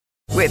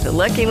With the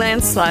Lucky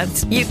Land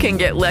Slots, you can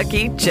get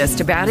lucky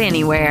just about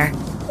anywhere.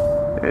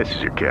 This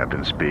is your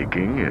captain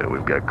speaking.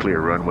 We've got clear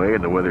runway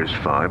and the weather's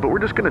fine, but we're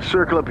just going to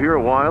circle up here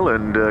a while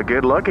and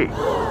get lucky.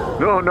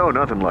 No,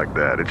 nothing like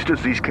that. It's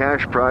just these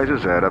cash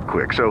prizes add up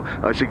quick. So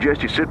I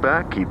suggest you sit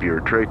back, keep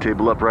your tray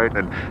table upright,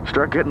 and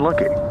start getting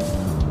lucky.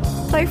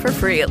 Play for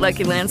free at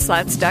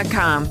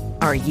LuckyLandSlots.com.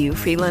 Are you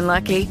feeling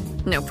lucky?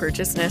 No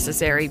purchase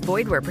necessary.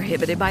 Void where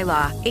prohibited by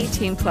law.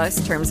 18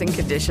 plus terms and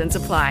conditions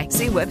apply.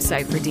 See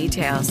website for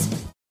details.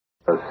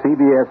 The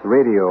CBS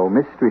Radio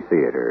Mystery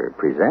Theater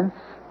presents...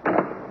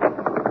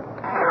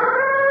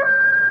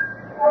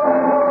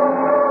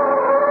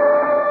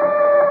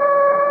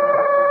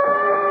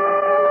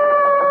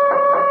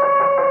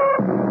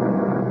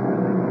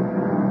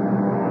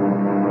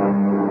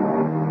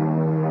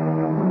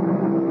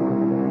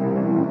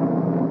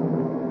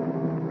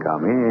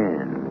 Come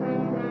in.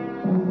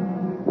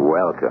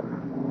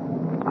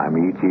 Welcome. I'm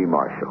E.G.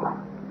 Marshall.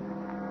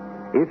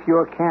 If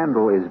your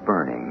candle is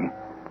burning,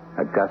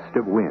 a gust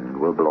of wind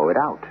will blow it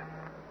out.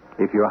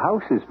 If your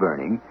house is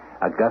burning,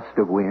 a gust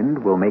of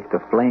wind will make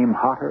the flame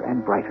hotter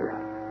and brighter.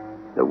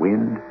 The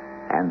wind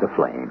and the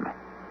flame.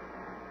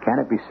 Can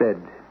it be said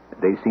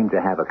they seem to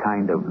have a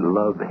kind of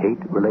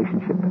love-hate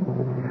relationship?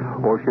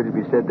 Or should it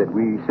be said that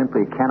we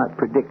simply cannot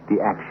predict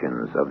the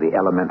actions of the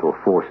elemental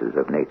forces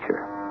of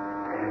nature?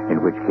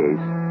 In which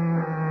case,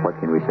 what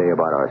can we say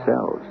about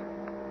ourselves?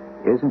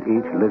 Isn't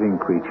each living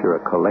creature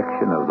a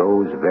collection of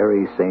those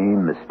very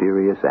same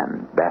mysterious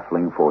and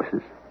baffling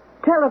forces?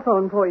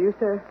 Telephone for you,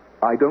 sir.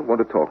 I don't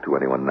want to talk to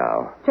anyone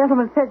now.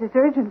 Gentleman says it's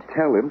urgent.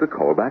 Tell him to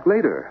call back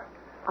later.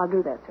 I'll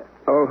do that, sir.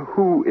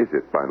 Who is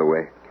it, by the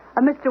way?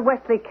 Mr.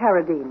 Wesley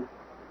Carradine.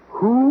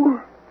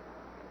 Who?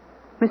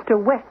 Mr.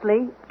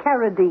 Wesley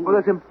Carradine. Well,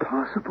 that's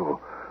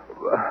impossible.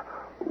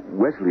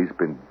 Wesley's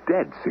been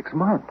dead 6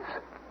 months.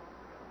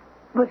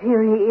 But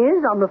here he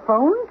is on the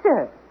phone,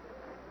 sir.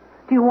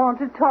 Do you want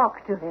to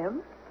talk to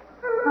him?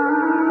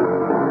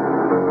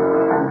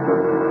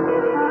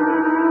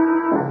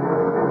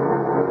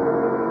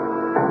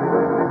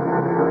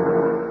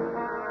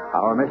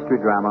 Our mystery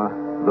drama,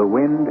 The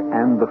Wind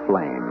and the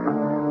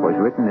Flame, was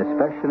written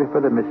especially for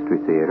the Mystery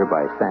Theater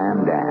by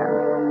Sam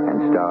Dan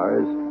and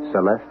stars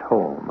Celeste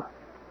Holm.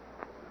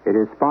 It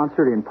is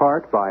sponsored in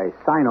part by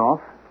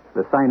Sign-Off,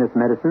 the Sinus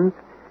Medicines,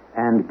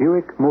 and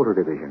Buick Motor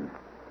Division.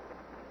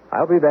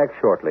 I'll be back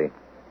shortly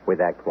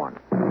with Act One.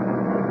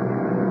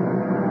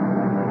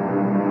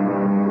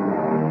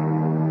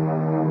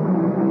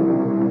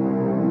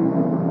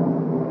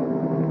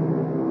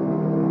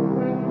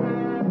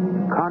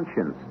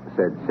 Conscience,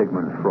 said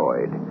Sigmund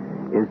Freud,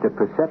 is the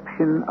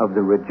perception of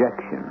the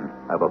rejection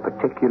of a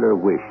particular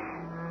wish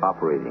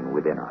operating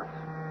within us.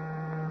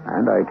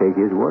 And I take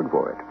his word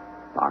for it,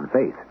 on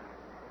faith.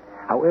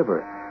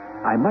 However,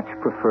 I much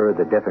prefer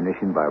the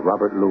definition by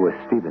Robert Louis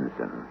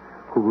Stevenson,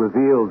 who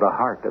revealed the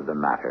heart of the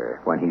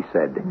matter when he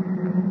said,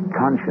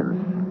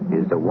 "Conscience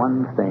is the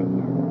one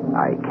thing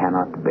I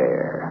cannot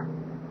bear."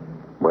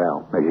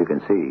 Well, as you can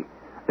see,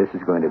 this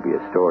is going to be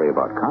a story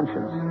about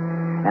conscience.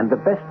 And the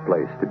best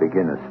place to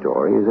begin a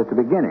story is at the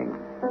beginning.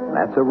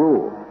 That's a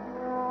rule.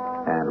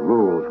 And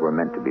rules were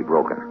meant to be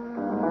broken.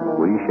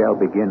 We shall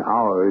begin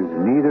ours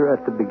neither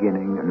at the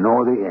beginning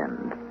nor the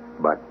end,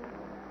 but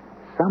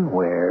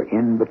somewhere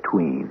in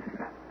between.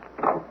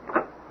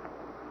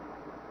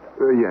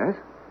 Yes?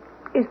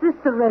 Is this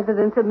the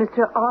residence of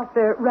Mr.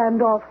 Arthur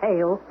Randolph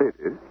Hale? It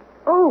is.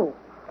 Oh,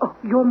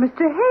 you're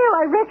Mr. Hale.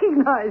 I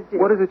recognized you.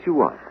 What is it you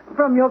want?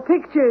 From your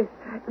pictures.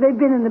 They've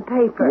been in the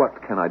paper.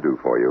 What can I do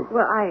for you?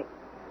 Well,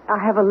 I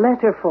have a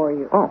letter for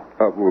you. Oh,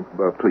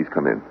 please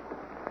come in.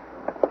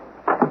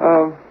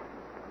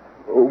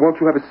 Won't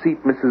you have a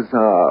seat, Mrs.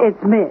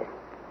 It's Miss.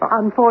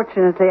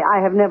 Unfortunately, I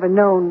have never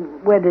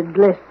known wedded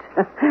bliss.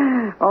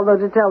 Although,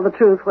 to tell the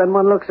truth, when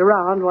one looks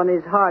around, one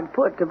is hard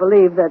put to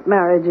believe that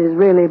marriage is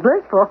really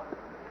blissful.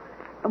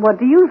 What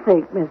do you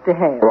think, Mr.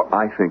 Hale? Well,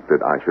 I think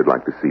that I should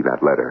like to see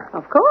that letter.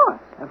 Of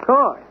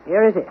course.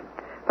 Here it is.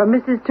 From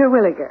Mrs.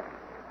 Terwilliger.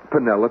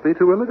 Penelope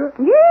Terwilliger?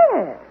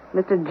 Yes.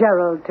 Mr.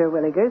 Gerald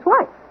Terwilliger's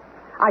wife.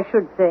 I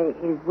should say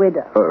his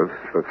widow.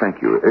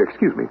 Thank you.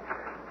 Excuse me.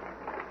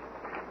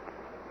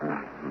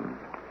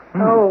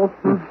 Oh,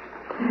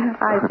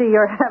 I see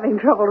you're having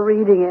trouble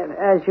reading it.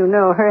 As you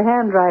know, her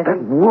handwriting...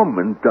 That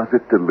woman does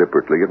it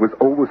deliberately. It was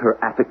always her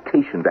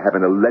affectation to have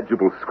an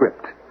illegible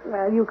script.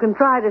 Well, you can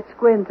try to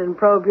squint and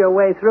probe your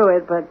way through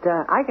it, but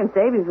I can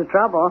save you the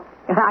trouble.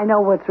 I know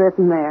what's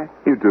written there.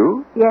 You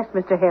do? Yes,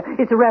 Mr. Hale.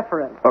 It's a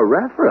reference. A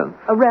reference?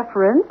 A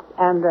reference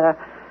and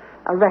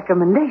a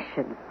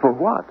recommendation. For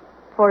what?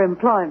 For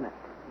employment.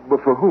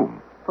 But for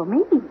whom? For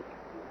me.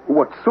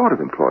 What sort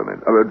of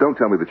employment? Don't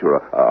tell me that you're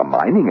a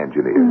mining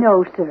engineer.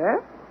 No, sir.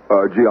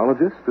 A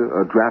geologist,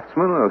 a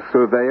draftsman, a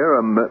surveyor,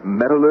 a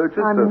metallurgist?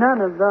 I'm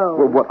none of those.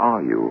 Well, what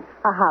are you?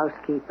 A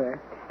housekeeper.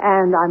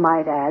 And I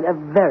might add, a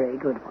very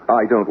good one.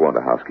 I don't want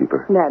a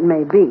housekeeper. That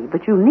may be,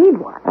 but you need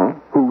one. Huh?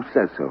 Who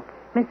says so?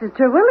 Mrs.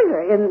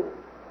 Terwilliger,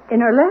 in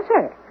her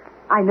letter.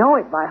 I know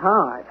it by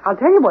heart. I'll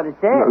tell you what it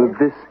says. No,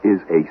 this is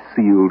a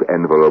sealed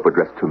envelope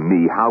addressed to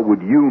me. How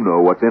would you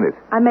know what's in it?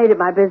 I made it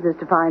my business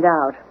to find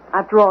out.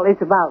 After all,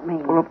 it's about me.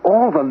 Well, of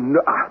all the...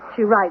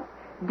 She writes,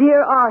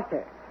 Dear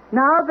Arthur,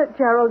 now that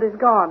Gerald is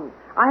gone,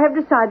 I have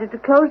decided to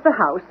close the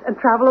house and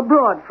travel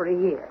abroad for a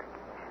year.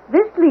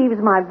 This leaves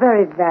my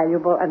very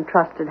valuable and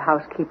trusted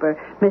housekeeper,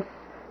 Miss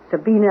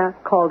Sabina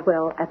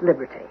Caldwell, at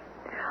liberty.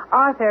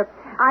 Arthur,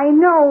 I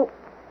know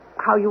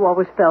how you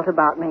always felt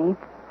about me.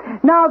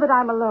 Now that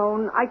I'm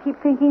alone, I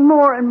keep thinking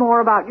more and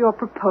more about your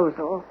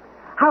proposal.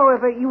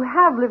 However, you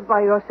have lived by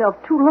yourself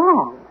too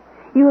long.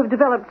 You have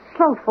developed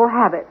slothful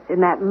habits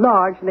in that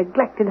large,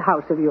 neglected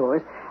house of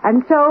yours.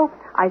 And so,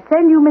 I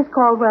send you Miss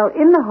Caldwell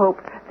in the hope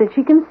that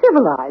she can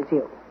civilize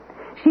you.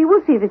 She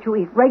will see that you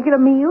eat regular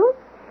meals,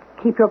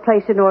 keep your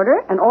place in order,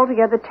 and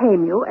altogether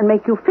tame you and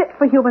make you fit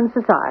for human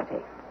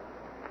society.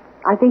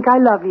 I think I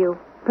love you,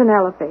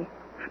 Penelope.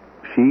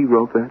 She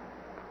wrote that?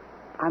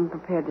 I'm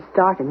prepared to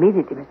start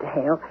immediately, Mr.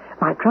 Hale.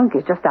 My trunk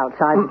is just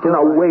outside the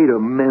door. Now, wait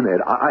a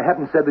minute. I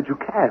haven't said that you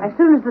can. As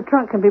soon as the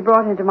trunk can be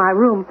brought into my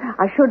room,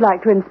 I should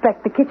like to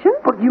inspect the kitchen.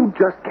 But you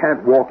just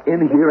can't walk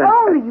in here If and...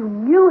 only you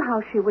knew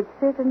how she would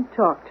sit and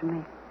talk to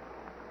me.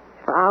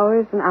 For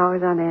hours and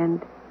hours on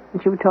end. And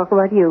she would talk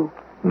about you.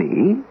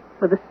 Me?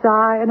 With a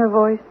sigh in her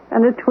voice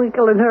and a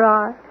twinkle in her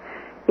eye.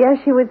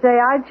 Yes, she would say,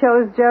 I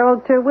chose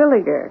Gerald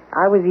Terwilliger.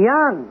 I was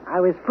young.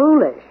 I was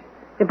foolish.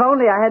 If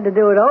only I had to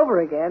do it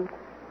over again.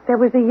 There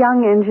was a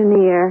young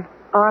engineer,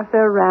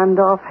 Arthur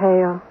Randolph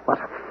Hale. What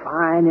a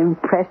fine,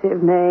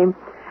 impressive name.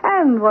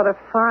 And what a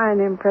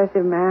fine,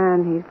 impressive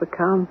man he's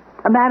become.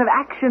 A man of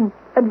action,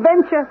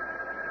 adventure.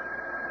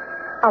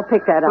 I'll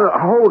pick that up.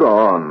 Hold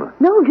on.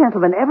 No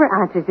gentleman ever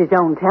answers his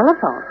own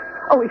telephone.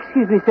 Oh,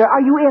 excuse me, sir.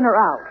 Are you in or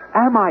out?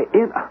 Am I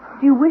in...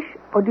 Do you wish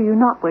or do you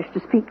not wish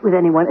to speak with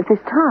anyone at this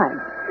time?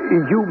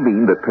 You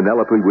mean that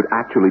Penelope would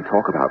actually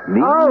talk about me?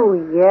 Oh,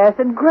 yes,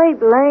 at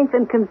great length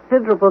and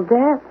considerable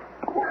depth.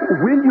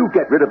 Will you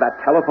get rid of that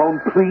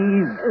telephone,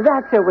 please?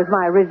 That, sir, was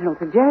my original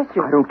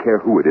suggestion. I don't care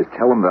who it is.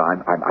 Tell them that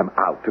I'm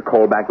out to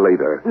call back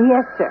later.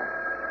 Yes, sir.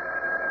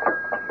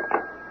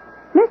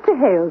 Mr.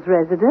 Hale's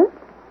residence.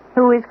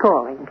 Who is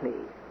calling, please?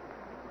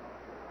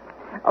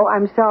 Oh,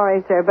 I'm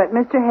sorry, sir, but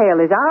Mr. Hale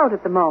is out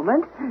at the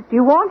moment. Do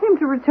you want him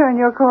to return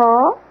your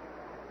call?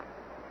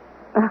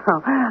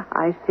 Oh,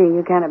 I see.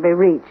 You cannot be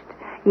reached.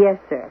 Yes,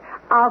 sir.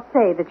 I'll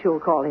say that you'll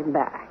call him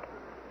back.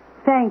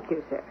 Thank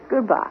you, sir.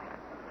 Goodbye.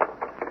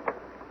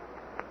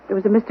 It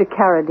was a Mr.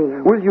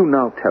 Carradine. Will you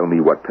now tell me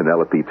what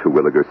Penelope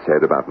Terwilliger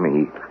said about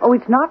me? Oh,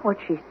 it's not what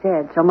she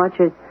said so much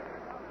as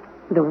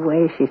the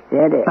way she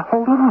said it. Now,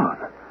 hold on.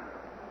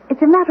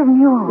 It's a matter of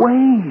nuance.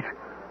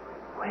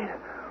 Wait.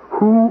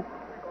 Who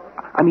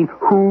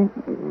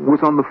was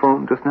on the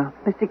phone just now?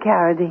 Mr.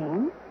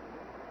 Carradine?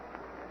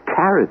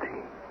 Carradine?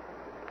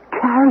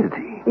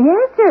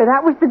 Yes, sir.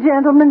 That was the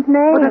gentleman's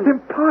name. But it's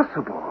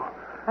impossible.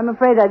 I'm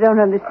afraid I don't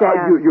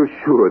understand. You're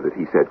sure that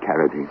he said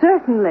Carradine?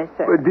 Certainly,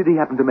 sir. Did he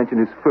happen to mention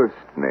his first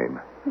name?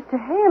 Mr.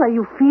 Hale, are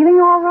you feeling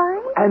all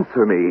right?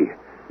 Answer me.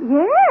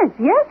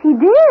 Yes, he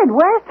did.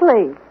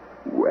 Wesley.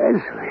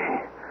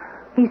 Wesley?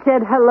 He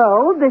said,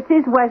 hello, this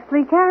is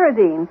Wesley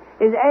Carradine.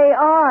 Is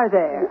A.R.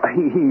 there?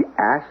 He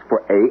asked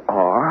for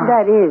A.R.?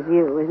 That is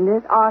you, isn't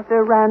it?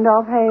 Arthur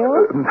Randolph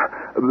Hale?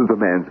 The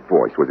man's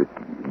voice, was it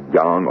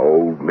young,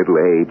 old,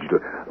 middle-aged?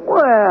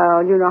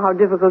 Well, you know how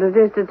difficult it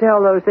is to tell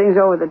those things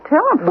over the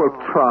telephone. Well,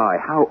 try.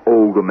 How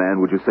old a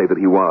man would you say that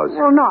he was?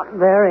 Well, not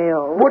very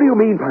old. What do you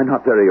mean by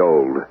not very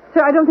old?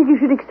 Sir, I don't think you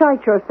should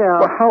excite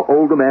yourself. Well, how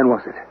old a man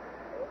was it?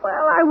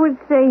 Well, I would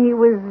say he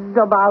was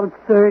about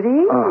 30.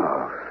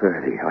 Oh,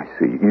 30, I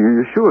see.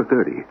 You're sure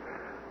 30?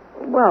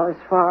 Well, as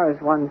far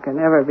as one can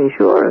ever be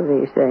sure of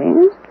these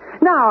things.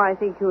 Now, I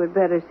think you had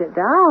better sit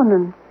down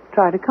and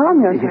try to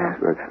calm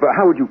yourself. Yes, but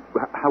how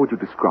would you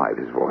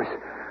describe his voice?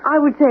 I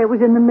would say it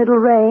was in the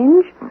middle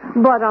range,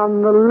 but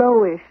on the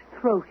lowish,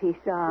 throaty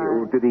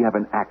side. Did he have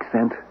an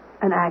accent?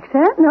 An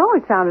accent? No,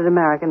 it sounded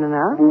American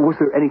enough. Was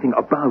there anything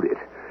about it?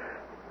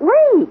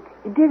 Wait,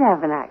 it did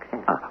have an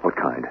accent. What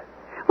kind?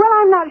 Well,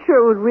 I'm not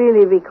sure it would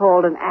really be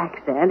called an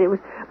accent. It was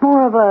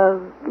more of a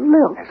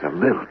lilt. Yes, a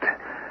lilt.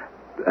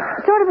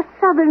 Sort of a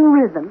southern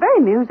rhythm. Very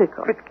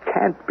musical. It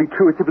can't be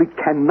true. It simply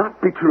cannot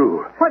be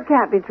true. What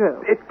can't be true?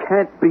 It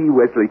can't be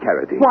Wesley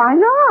Carradine. Why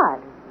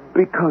not?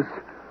 Because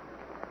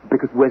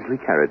Wesley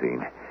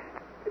Carradine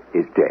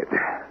is dead.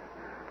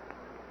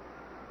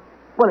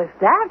 Well, if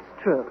that's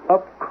true.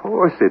 Of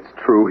course it's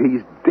true.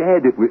 He's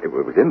dead. It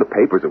was in the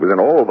papers. It was in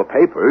all the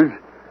papers.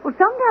 Well,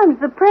 sometimes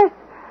the press,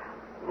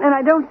 and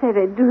I don't say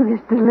they do this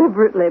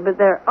deliberately, but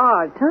there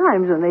are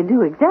times when they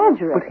do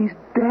exaggerate. But he's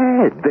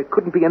dead. There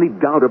couldn't be any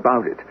doubt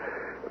about it.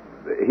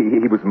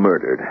 He was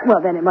murdered.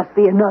 Well, then it must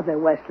be another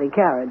Wesley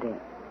Carradine.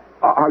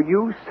 Are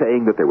you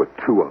saying that there were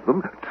two of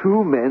them?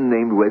 Two men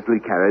named Wesley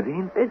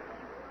Carradine? It's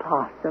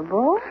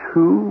possible.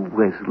 Two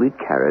Wesley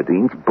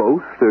Carradines,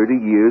 both 30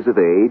 years of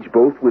age,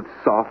 both with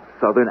soft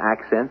southern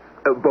accents,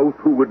 both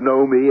who would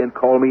know me and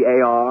call me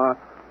A.R.?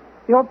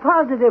 You're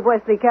positive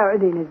Wesley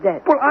Carradine is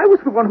dead? Well, I was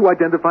the one who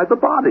identified the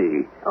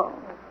body. Oh.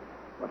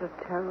 What a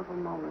terrible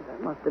moment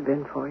that must have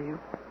been for you.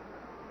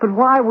 But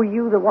why were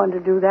you the one to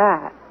do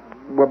that?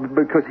 Well,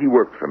 because he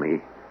worked for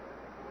me.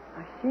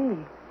 I see.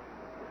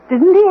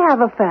 Didn't he have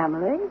a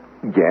family?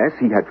 Yes,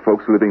 he had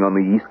folks living on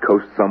the East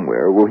Coast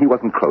somewhere. Well, he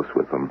wasn't close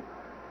with them.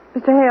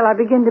 Mr. Hale, I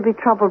begin to be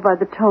troubled by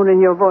the tone in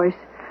your voice.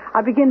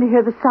 I begin to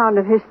hear the sound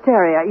of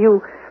hysteria.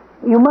 You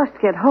must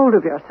get hold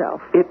of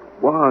yourself. It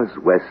was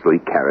Wesley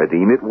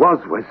Carradine. It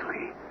was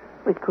Wesley.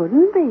 It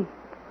couldn't be.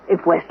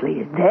 If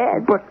Wesley is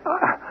dead. But...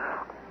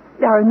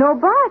 There are no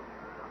buts.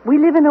 We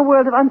live in a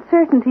world of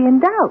uncertainty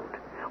and doubt.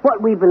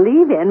 What we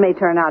believe in may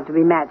turn out to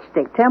be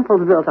matchstick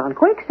temples built on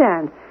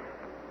quicksand.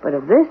 But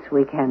of this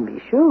we can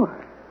be sure.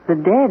 The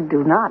dead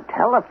do not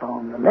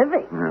telephone the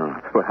living. No.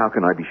 But how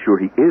can I be sure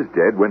he is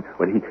dead when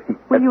he...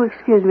 Will you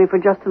excuse me for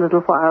just a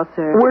little while,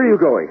 sir? Where are you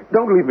going?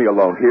 Don't leave me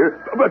alone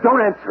here. But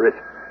don't answer it.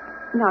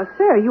 Now,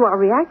 sir, you are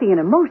reacting in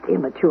a most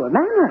immature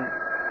manner.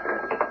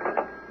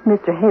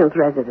 Mr. Hale's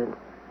residence.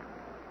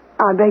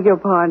 I beg your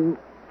pardon.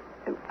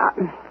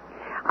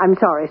 I'm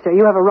sorry, sir.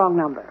 You have a wrong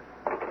number.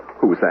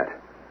 Who was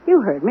that?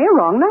 You heard me. A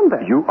wrong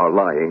number. You are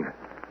lying.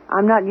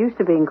 I'm not used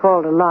to being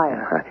called a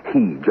liar.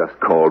 He just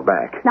called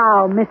back.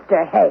 Now,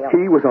 Mr. Hale.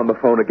 He was on the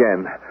phone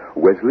again.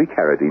 Wesley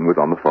Carradine was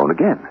on the phone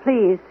again.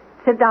 Please,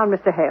 sit down,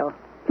 Mr. Hale.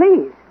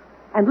 Please.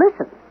 And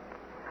listen.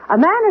 A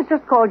man has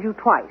just called you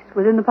twice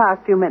within the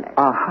past few minutes.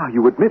 Aha,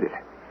 you admit it.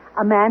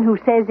 A man who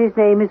says his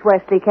name is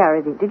Wesley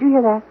Carradine. Did you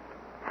hear that?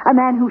 A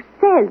man who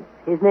says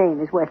his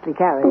name is Wesley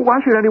Carradine. Why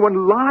should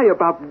anyone lie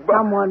about...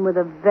 Someone with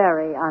a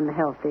very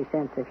unhealthy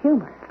sense of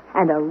humor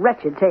and a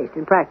wretched taste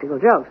in practical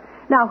jokes.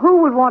 Now,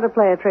 who would want to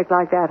play a trick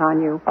like that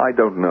on you? I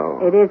don't know.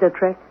 It is a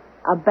trick,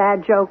 a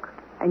bad joke,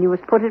 and you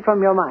must put it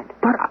from your mind.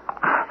 But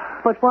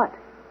But what?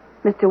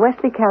 Mr.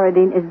 Wesley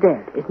Carradine is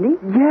dead, isn't he?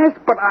 Yes,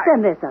 but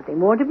Then there's nothing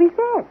more to be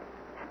said.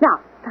 Now,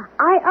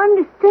 I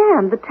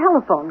understand the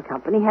telephone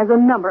company has a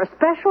number, a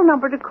special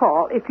number to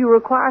call if you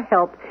require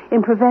help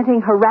in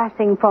preventing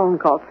harassing phone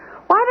calls.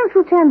 Why don't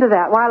you tend to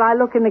that while I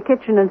look in the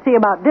kitchen and see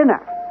about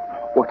dinner?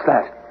 What's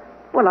that?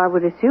 Well, I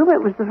would assume it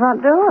was the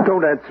front door.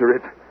 Don't answer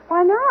it.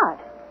 Why not?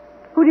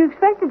 Who do you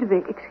expect it to be?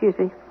 Excuse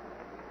me.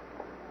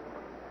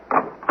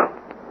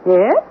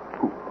 Yes?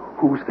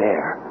 Who's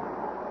there?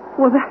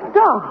 Well, that's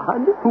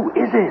odd. Who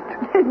is it?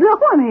 There's no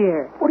one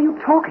here. What are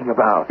you talking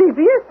about? See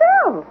for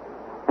yourself.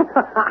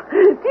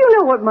 Do you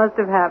know what must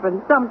have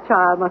happened? Some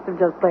child must have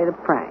just played a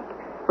prank.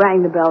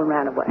 Rang the bell and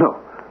ran away. No.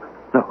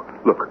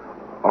 Look,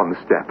 on the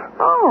step.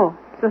 Oh,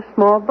 it's a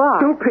small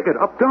box. Don't pick it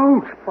up,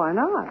 don't. Why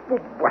not?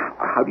 Well,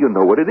 how do you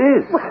know what it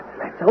is? Well,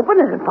 let's open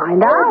it and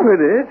find out. Open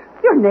it?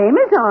 Your name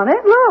is on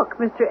it. Look,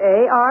 Mr.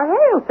 A.R.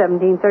 Hale,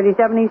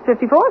 1737 East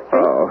 54th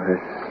Street. Oh,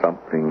 there's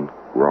something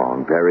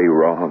wrong, very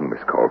wrong,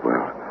 Miss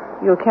Caldwell.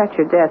 You'll catch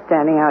your death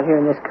standing out here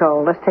in this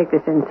cold. Let's take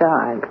this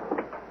inside.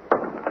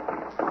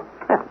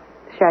 Well,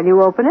 shall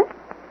you open it?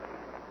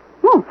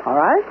 All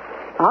right.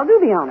 I'll do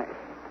the honors.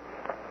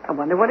 I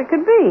wonder what it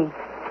could be.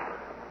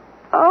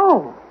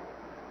 Oh,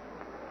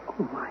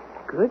 my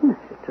goodness,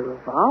 it's a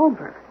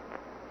revolver.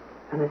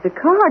 And there's a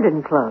card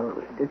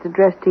enclosed. It's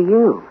addressed to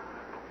you.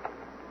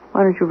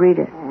 Why don't you read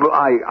it?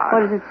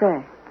 What does it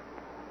say?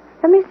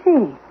 Let me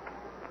see.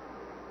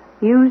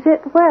 Use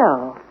it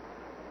well.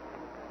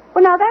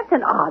 Well, now, that's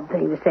an odd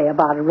thing to say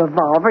about a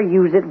revolver.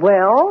 Use it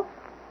well.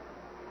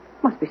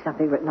 Must be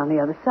something written on the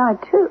other side,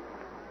 too.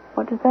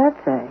 What does that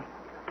say?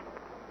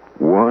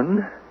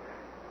 One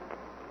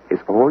is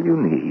all you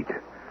need.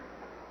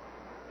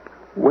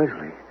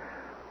 Wesley.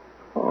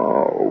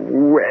 Oh,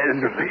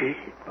 Wesley.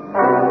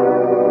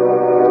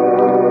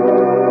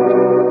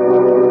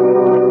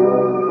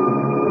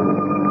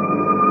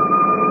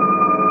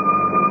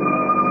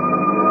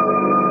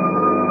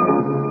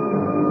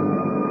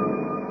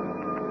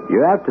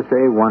 You have to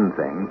say one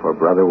thing for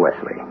Brother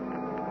Wesley.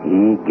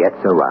 He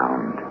gets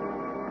around.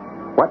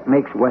 What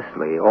makes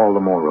Wesley all the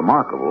more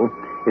remarkable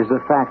is the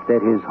fact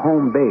that his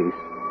home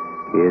base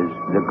is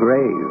the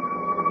grave.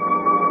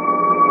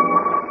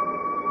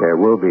 There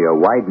will be a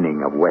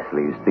widening of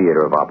Wesley's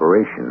theater of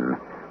operation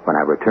when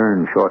I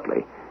return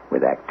shortly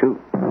with Act Two.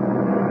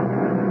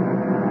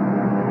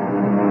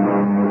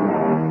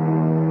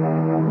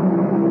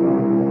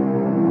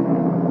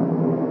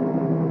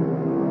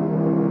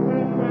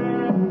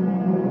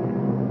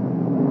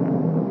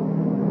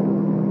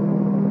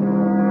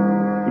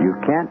 You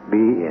can't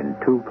be in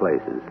two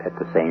places at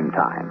the same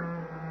time,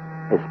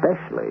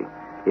 especially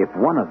if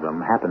one of them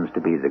happens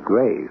to be the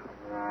grave.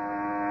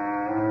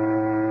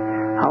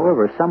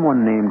 However,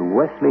 someone named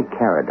Wesley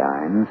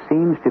Carradine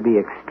seems to be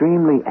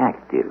extremely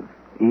active,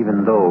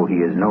 even though he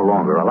is no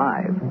longer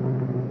alive.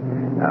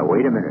 Now,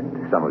 wait a minute,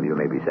 some of you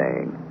may be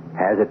saying.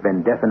 Has it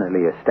been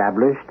definitely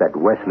established that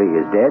Wesley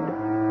is dead?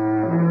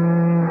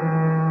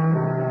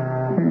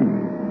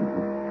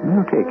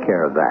 We'll take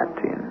care of that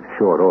in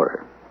short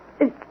order.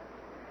 Is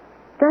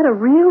that a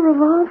real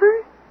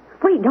revolver?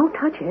 Wait, don't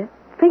touch it.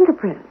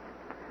 Fingerprints.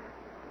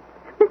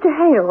 Mr.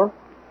 Hale,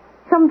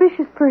 some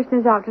vicious person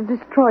is out to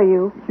destroy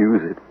you.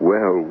 Use it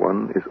well.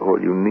 One is all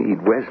you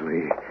need,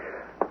 Wesley.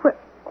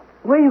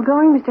 Where are you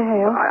going, Mr.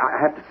 Hale? I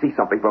have to see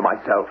something for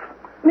myself.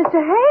 Mr.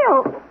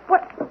 Hale,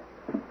 what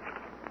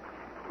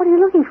are you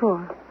looking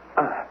for?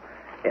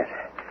 Yes,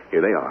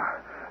 here they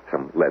are.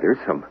 Some letters,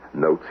 some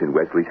notes in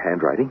Wesley's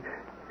handwriting.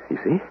 You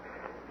see?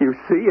 You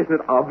see, isn't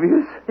it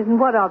obvious? Isn't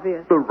what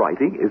obvious? The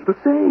writing is the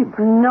same.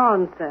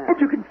 Nonsense.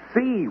 But you can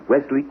see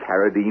Wesley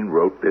Carradine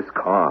wrote this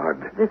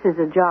card. This is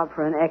a job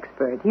for an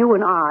expert. You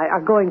and I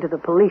are going to the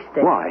police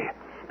station. Why?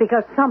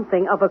 Because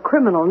something of a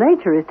criminal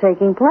nature is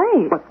taking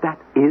place. But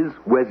that is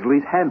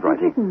Wesley's It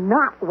handwriting. is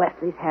not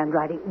Wesley's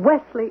handwriting.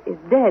 Wesley is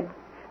dead.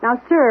 Now,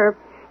 sir,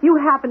 you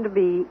happen to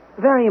be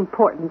very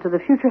important to the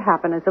future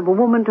happiness of a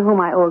woman to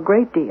whom I owe a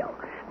great deal,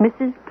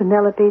 Mrs.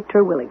 Penelope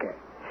Terwilliger.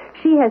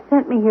 She has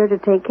sent me here to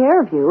take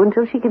care of you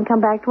until she can come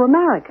back to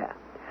America.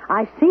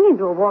 I seem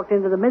to have walked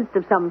into the midst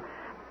of some,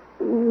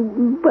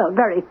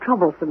 very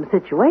troublesome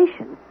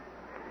situation.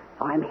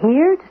 So I'm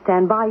here to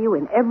stand by you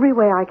in every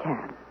way I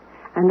can.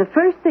 And the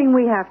first thing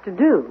we have to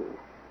do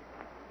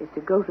is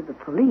to go to the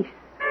police.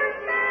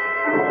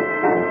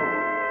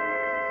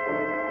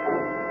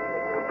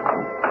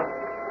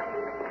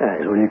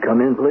 Guys, will you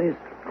come in, please?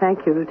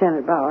 Thank you,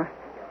 Lieutenant Bauer.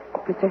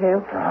 Mr.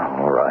 Hale?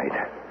 All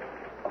right.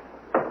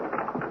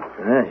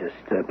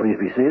 Just please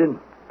be seated.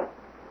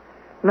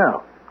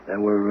 Now,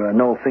 there were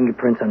no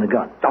fingerprints on the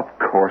gun. Of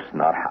course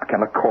not. How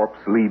can a corpse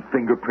leave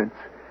fingerprints?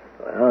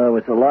 Well, there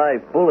was a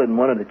live bullet in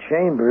one of the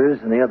chambers,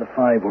 and the other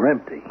 5 were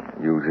empty.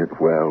 Use it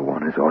well.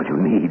 One is all you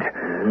need.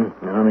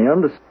 Mm-hmm. And on the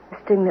underside,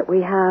 Suggesting that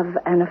we have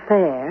an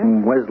affair.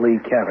 Wesley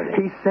Carradine.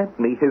 He sent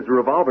me his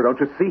revolver. Don't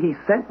you see? He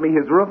sent me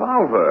his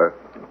revolver.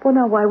 Well,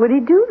 now, why would he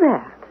do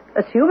that?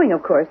 Assuming,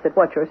 of course, that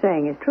what you're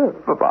saying is true.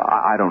 Papa,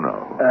 I don't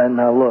know.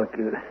 Now, look,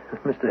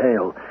 Mr.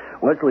 Hale,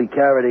 Wesley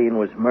Carradine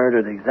was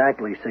murdered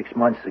exactly 6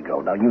 months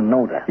ago. Now, you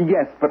know that.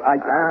 Yes, but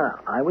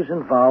I was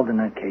involved in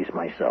that case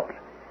myself.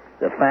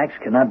 The facts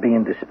cannot be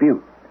in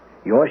dispute.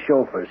 Your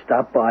chauffeur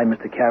stopped by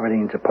Mr.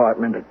 Carradine's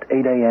apartment at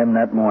 8 a.m.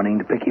 that morning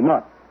to pick him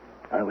up.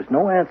 There was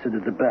no answer to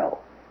the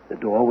bell. The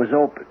door was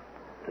open.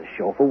 The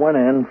chauffeur went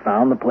in,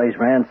 found the place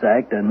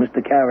ransacked, and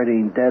Mr.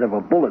 Carradine dead of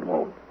a bullet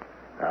wound.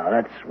 Now,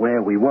 that's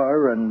where we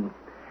were, and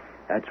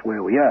that's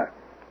where we are.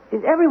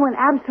 Is everyone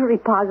absolutely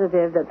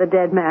positive that the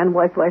dead man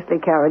was Wesley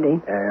Carradine?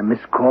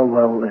 Miss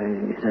Caldwell,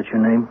 is that your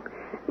name?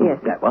 Yes.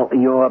 Well,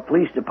 your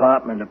police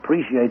department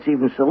appreciates,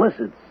 even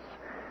solicits,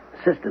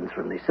 assistance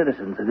from the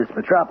citizens of this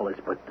metropolis,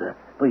 but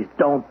please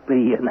don't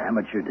be an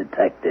amateur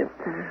detective.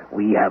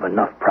 We have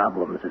enough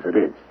problems as it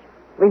is.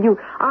 Well, you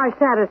are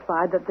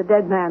satisfied that the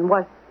dead man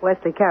was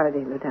Wesley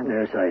Carradine, Lieutenant?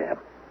 Yes, I am.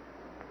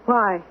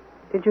 Why?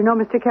 Did you know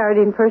Mr.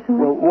 Carradine personally?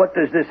 Well, what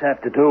does this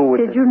have to do with...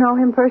 Did you know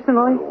him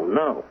personally? Oh,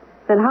 no.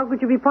 Then how could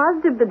you be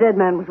positive the dead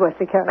man was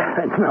Wesley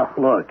Carradine? No,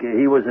 look,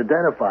 he was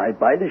identified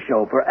by the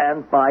chauffeur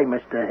and by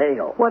Mr.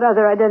 Hale. What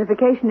other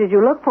identification did you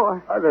look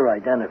for? Other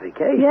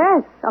identification?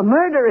 Yes, a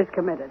murder is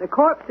committed. A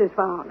corpse is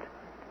found.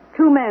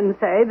 2 men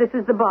say this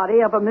is the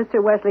body of a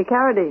Mr. Wesley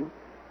Carradine.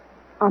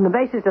 On the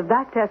basis of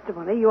that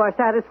testimony, you are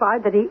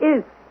satisfied that he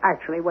is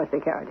actually Wesley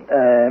Carradine.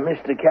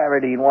 Mr.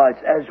 Carradine was,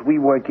 as we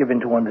were given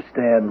to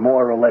understand,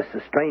 more or less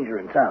a stranger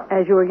in town.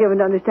 As you were given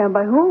to understand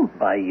by whom?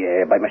 By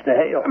Mr.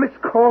 Hale. Miss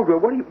Caldwell,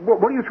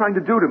 what are you trying to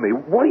do to me?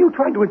 What are you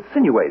trying to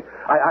insinuate?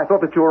 I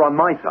thought that you were on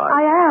my side.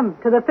 I am,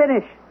 to the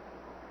finish.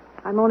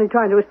 I'm only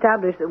trying to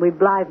establish that we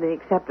blithely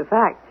accept a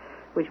fact,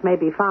 which may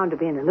be found to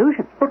be an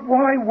illusion. But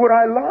why would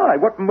I lie?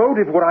 What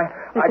motive would I...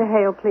 Mr.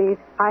 Hale, please.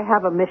 I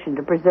have a mission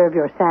to preserve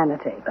your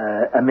sanity.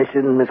 A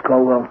mission, Miss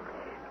Caldwell?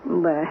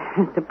 Well,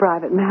 it's a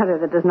private matter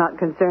that does not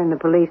concern the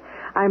police.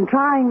 I'm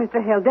trying, Mr.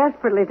 Hale,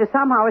 desperately to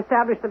somehow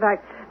establish the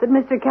fact that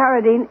Mr.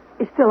 Carradine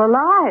is still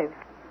alive.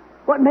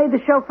 What made the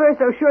chauffeur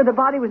so sure the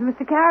body was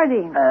Mr.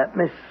 Carradine?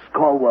 Miss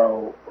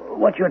Caldwell,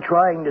 what you're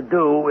trying to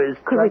do is...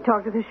 Could we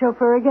talk to the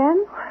chauffeur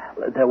again?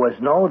 There was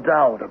no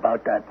doubt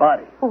about that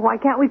body. Well, why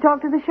can't we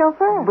talk to the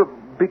chauffeur?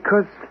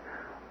 Because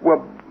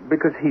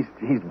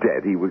he's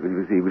dead. He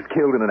was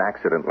killed in an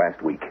accident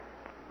last week.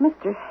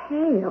 Mr.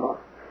 Hale,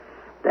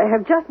 there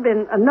have just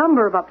been a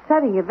number of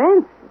upsetting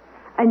events,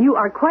 and you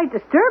are quite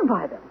disturbed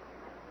by them.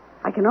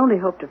 I can only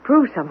hope to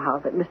prove somehow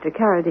that Mr.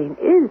 Carradine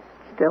is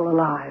still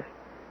alive,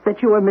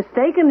 that you were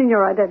mistaken in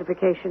your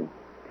identification,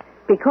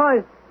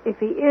 because if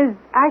he is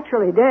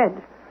actually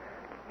dead...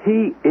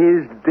 He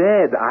is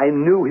dead. I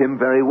knew him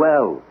very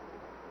well.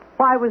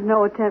 Why was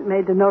no attempt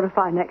made to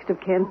notify next of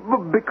kin?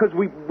 Because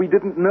we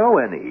didn't know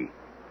any.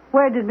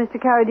 Where did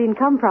Mr. Carradine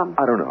come from?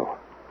 I don't know.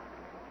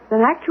 Then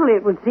actually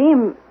it would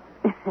seem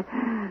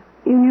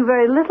you knew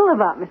very little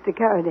about Mr.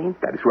 Carradine.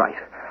 That is right.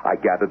 I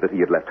gathered that he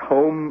had left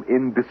home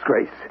in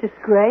disgrace.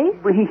 Disgrace?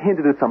 He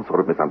hinted at some sort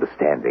of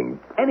misunderstanding.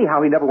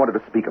 Anyhow, he never wanted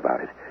to speak about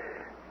it.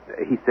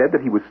 He said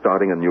that he was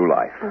starting a new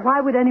life. Why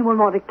would anyone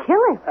want to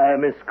kill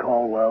him? Miss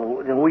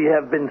Caldwell, we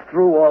have been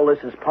through all this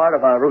as part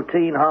of our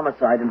routine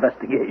homicide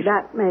investigation.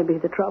 That may be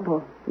the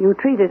trouble. You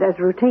treat it as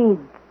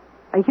routine.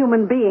 A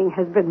human being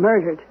has been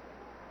murdered.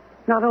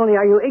 Not only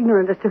are you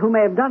ignorant as to who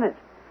may have done it,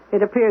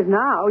 it appears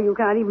now you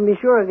can't even be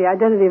sure of the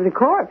identity of the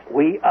corpse.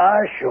 We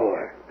are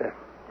sure.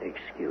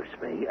 Excuse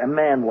me. A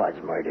man was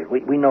murdered.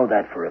 We know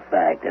that for a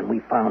fact, and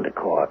we found a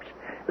corpse.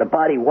 The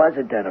body was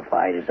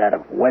identified as that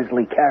of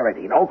Wesley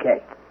Carradine.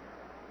 Okay.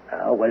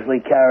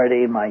 Wesley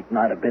Carradine might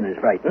not have been his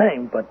right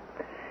name, but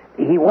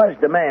he was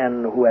the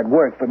man who had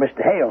worked for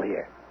Mr. Hale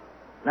here.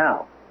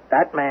 Now,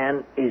 that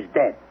man is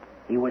dead.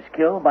 He was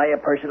killed by a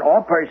person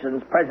or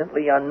persons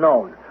presently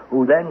unknown,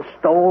 who then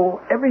stole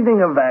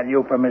everything of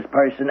value from his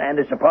person and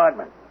his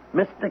apartment.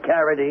 Mr.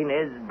 Carradine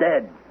is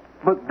dead.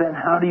 But then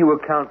how do you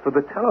account for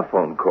the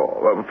telephone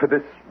call, for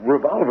this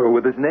revolver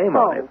with his name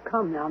on it? Oh,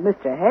 come now,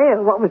 Mr.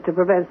 Hale. What was to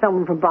prevent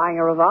someone from buying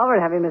a revolver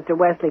and having Mr.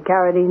 Wesley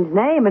Carradine's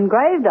name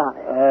engraved on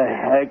it?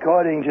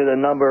 According to the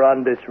number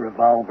on this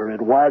revolver,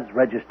 it was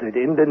registered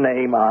in the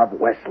name of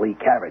Wesley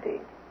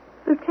Carradine.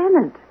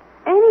 Lieutenant,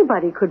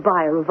 anybody could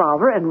buy a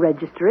revolver and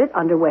register it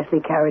under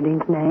Wesley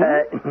Carradine's name.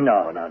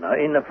 No.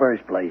 In the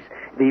first place,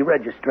 the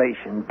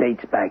registration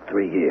dates back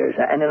 3 years.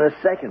 And in the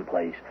second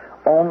place,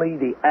 only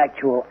the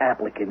actual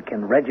applicant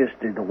can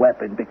register the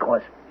weapon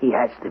because he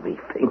has to be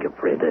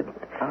fingerprinted.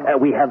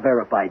 We have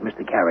verified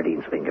Mr.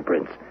 Carradine's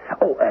fingerprints.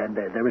 Oh, and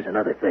there is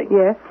another thing.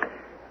 Yes?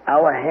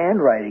 Our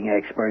handwriting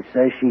expert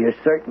says she is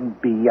certain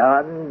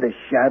beyond the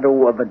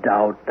shadow of a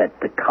doubt that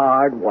the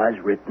card was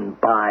written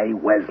by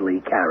Wesley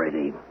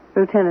Carradine.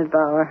 Lieutenant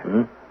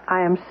Bauer,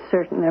 I am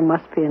certain there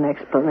must be an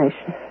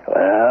explanation.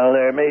 Well,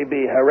 there may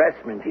be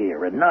harassment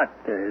here, and not.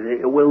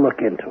 We'll look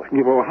into it.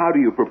 Yeah, well, how do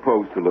you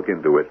propose to look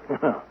into it?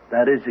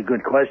 That is a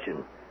good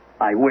question.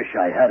 I wish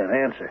I had an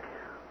answer.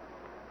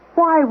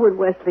 Why would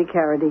Wesley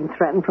Carradine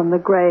threaten from the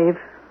grave,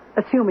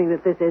 assuming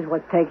that this is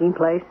what's taking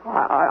place?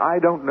 I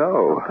don't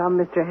know. Oh, come,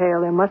 Mr.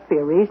 Hale, there must be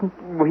a reason.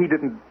 Well, he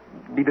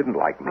didn't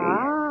like me.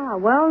 Ah,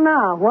 well,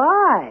 now,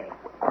 why?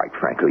 Quite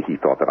frankly, he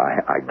thought that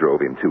I drove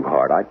him too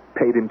hard. I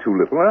paid him too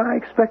little, and I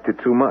expected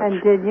too much.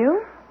 And did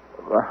you?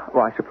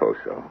 Well, I suppose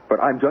so. But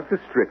I'm just as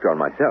strict on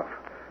myself.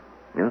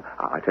 You know,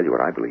 I tell you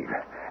what I believe.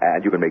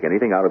 And you can make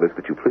anything out of this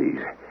that you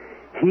please.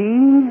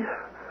 He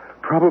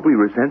probably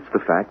resents the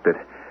fact that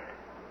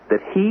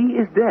he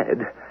is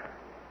dead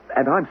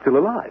and I'm still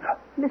alive.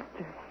 Mr.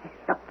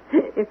 Hale,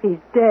 if he's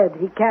dead,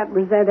 he can't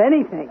resent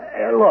anything.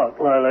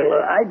 Look,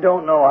 I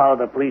don't know how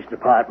the police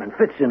department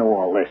fits into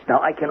all this.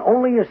 Now, I can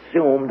only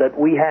assume that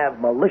we have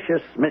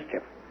malicious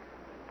mischief.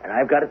 And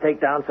I've got to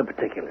take down some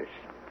particulars.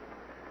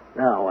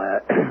 Now,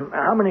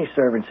 how many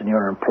servants in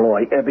your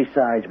employ,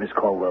 besides Miss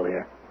Colwell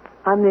here?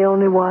 I'm the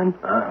only one.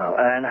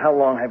 And how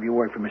long have you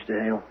worked for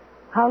Mr. Hale?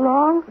 How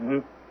long? Mm-hmm.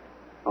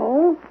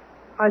 Oh,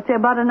 I'd say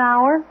about an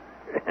hour.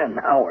 An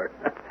hour?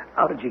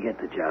 How did you get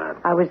the job?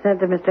 I was sent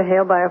to Mr.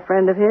 Hale by a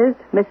friend of his,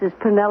 Mrs.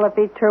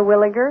 Penelope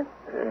Terwilliger.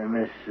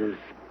 Mrs.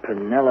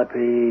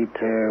 Penelope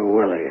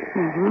Terwilliger.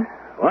 Mm-hmm.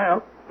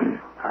 Well,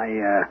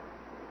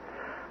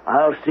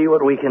 I'll see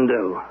what we can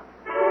do.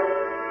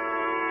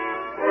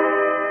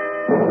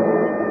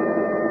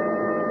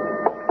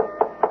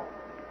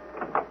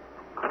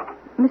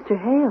 Mr.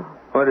 Hale.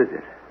 What is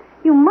it?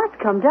 You must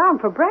come down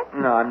for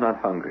breakfast. No, I'm not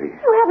hungry.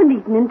 You haven't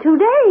eaten in 2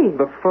 days.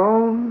 The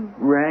phone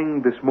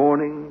rang this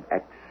morning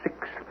at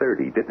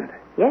 6:30, didn't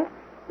it? Yes,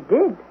 it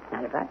did,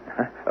 matter of fact.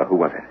 Huh? Who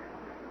was it?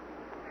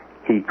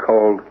 He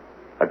called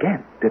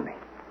again, didn't he?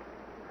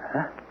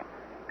 Huh?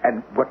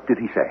 And what did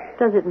he say?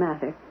 Does it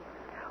matter?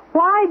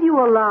 Why do you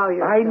allow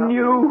yourself... I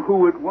knew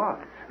who it was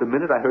the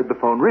minute I heard the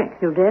phone ring.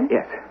 You did?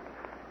 Yes.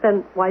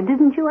 Then why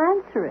didn't you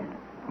answer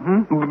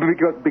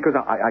it? Because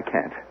I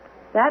can't.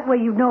 That way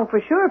you'd know for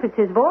sure if it's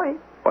his voice.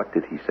 What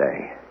did he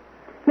say?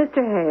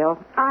 Mr.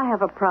 Hale, I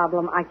have a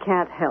problem I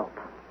can't help,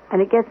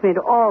 and it gets me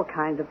into all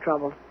kinds of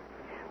trouble.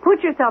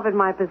 Put yourself in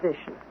my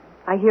position.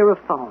 I hear a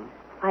phone.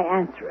 I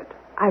answer it.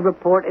 I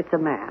report it's a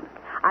man.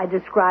 I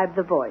describe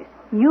the voice.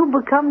 You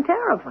become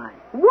terrified.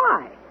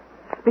 Why?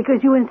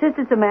 Because you insist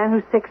it's a man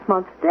who's 6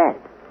 months dead.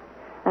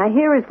 Now,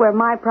 here is where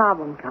my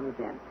problem comes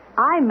in.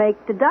 I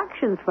make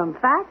deductions from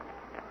facts,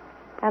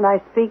 and I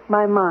speak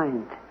my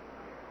mind.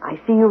 I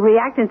see you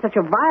react in such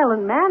a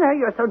violent manner.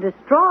 You're so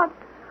distraught.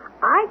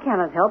 I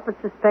cannot help but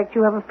suspect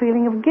you have a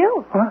feeling of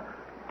guilt. Huh?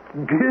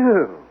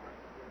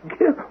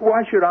 Guilt?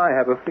 Why should I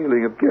have a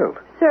feeling of guilt?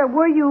 Sir,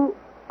 were you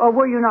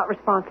not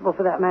responsible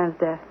for that man's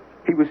death?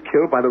 He was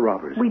killed by the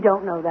robbers. We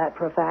don't know that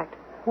for a fact.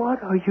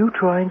 What are you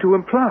trying to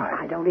imply?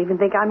 I don't even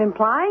think I'm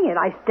implying it.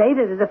 I state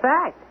it as a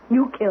fact.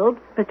 You killed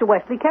Mr.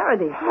 Wesley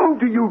Carradine. How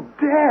do you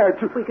dare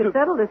to... We could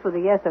settle this with a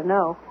yes or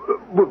no.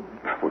 Well,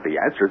 the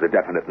answer is a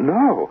definite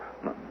no.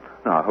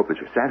 Now, I hope that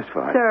you're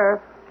satisfied.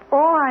 Sir,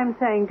 all I'm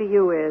saying to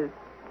you is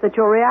that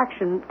your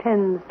reaction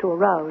tends to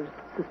arouse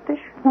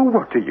suspicion. Well,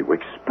 what do you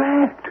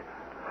expect?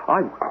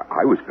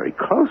 I was very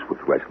close with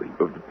Wesley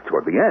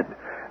toward the end.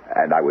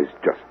 And I was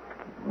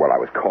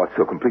caught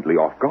so completely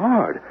off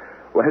guard.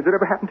 Well, has it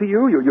ever happened to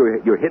you?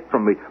 You're hit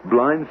from the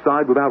blind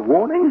side without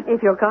warning?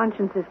 If your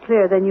conscience is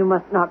clear, then you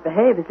must not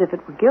behave as if it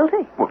were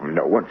guilty. Well,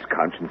 no one's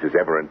conscience is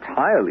ever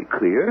entirely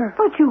clear.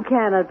 But you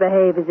cannot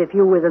behave as if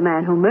you were the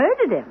man who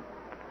murdered him.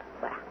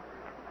 Well,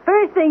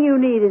 first thing you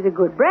need is a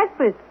good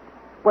breakfast.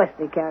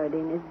 Wesley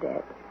Carradine is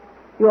dead.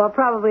 You are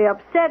probably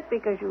upset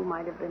because you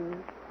might have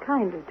been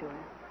kinder to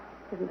him.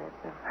 Isn't that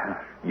so?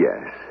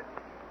 Yes.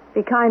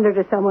 Be kinder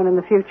to someone in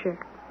the future,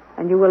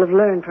 and you will have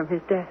learned from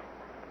his death.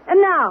 And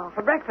now,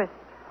 for breakfast.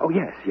 Oh,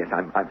 yes,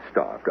 I'm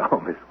starved. Oh,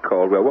 Miss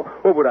Caldwell,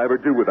 what would I ever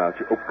do without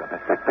you? Oh, God,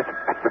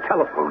 that's the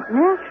telephone.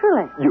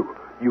 Naturally.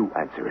 You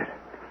answer it.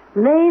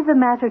 Lay the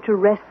matter to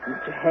rest,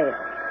 Mr. Hale.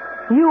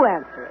 You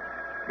answer it.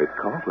 Miss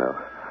Caldwell,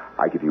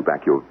 I give you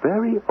back your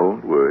very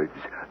own words.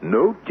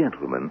 No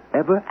gentleman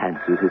ever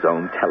answers his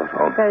own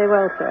telephone. Very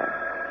well, sir.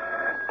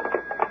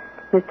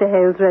 Mr.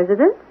 Hale's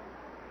residence?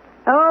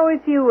 Oh,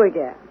 it's you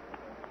again.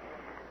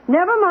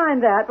 Never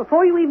mind that.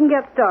 Before you even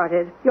get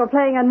started, you're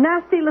playing a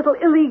nasty little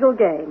illegal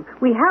game.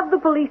 We have the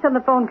police and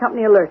the phone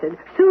company alerted.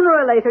 Sooner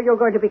or later, you're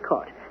going to be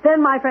caught.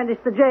 Then, my friend,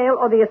 it's the jail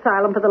or the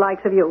asylum for the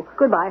likes of you.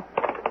 Goodbye.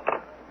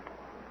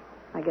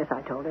 I guess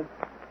I told him.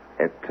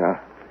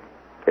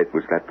 It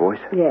was that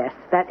voice? Yes,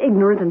 that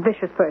ignorant and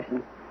vicious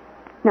person.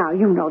 Now,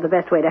 you know the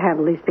best way to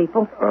handle these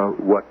people.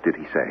 What did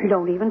he say?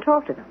 Don't even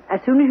talk to them.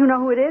 As soon as you know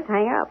who it is,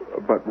 hang up.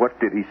 But what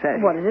did he say?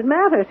 What does it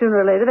matter?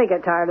 Sooner or later, they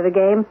get tired of the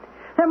game.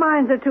 Their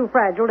minds are too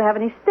fragile to have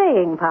any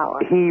staying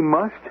power. He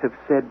must have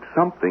said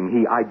something.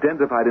 He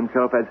identified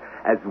himself as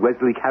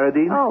Wesley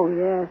Carradine? Oh,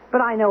 yes.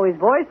 But I know his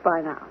voice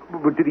by now.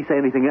 But did he say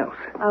anything else?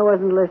 I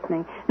wasn't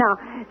listening. Now,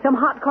 some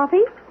hot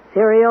coffee,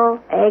 cereal,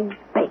 eggs,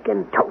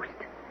 bacon, toast.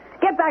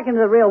 Get back into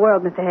the real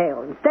world, Mr.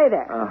 Hale, and stay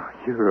there. Oh,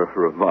 you're a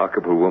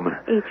remarkable woman.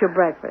 Eat your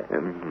breakfast.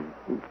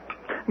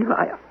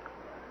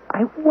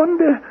 I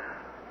wonder...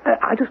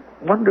 I just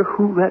wonder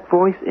who that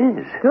voice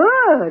is.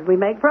 Good. We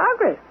make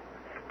progress.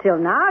 Till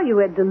now, you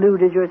had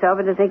deluded yourself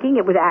into thinking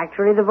it was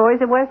actually the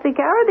voice of Wesley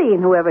Carradine,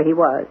 whoever he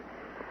was.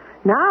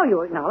 Now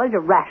you acknowledge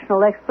a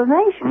rational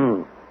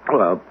explanation.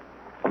 Well,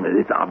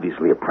 it's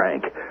obviously a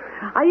prank.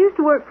 I used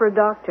to work for a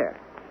doctor.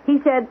 He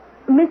said,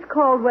 Miss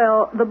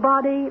Caldwell, the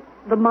body,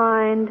 the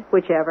mind,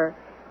 whichever,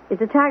 is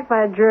attacked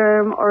by a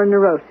germ or a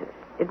neurosis.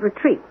 It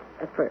retreats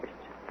at first.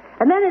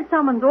 And then it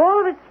summons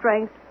all of its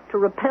strength to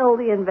repel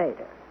the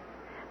invader.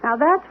 Now,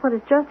 that's what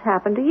has just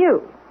happened to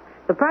you.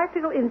 The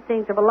practical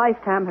instincts of a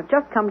lifetime have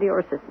just come to your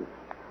assistance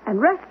and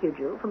rescued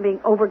you from being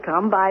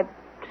overcome by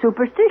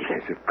superstition.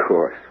 Yes, of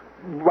course.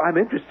 I'm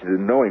interested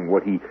in knowing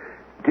what he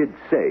did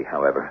say,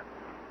 however.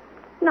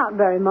 Not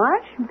very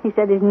much. He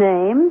said his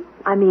name,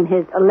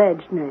 his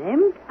alleged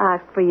name,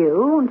 asked for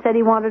you, and said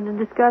he wanted to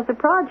discuss a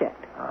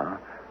project.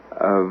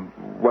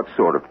 What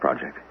sort of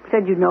project?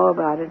 Said you'd know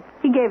about it.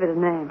 He gave it a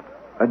name.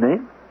 A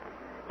name?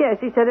 Yes,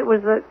 he said it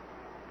was the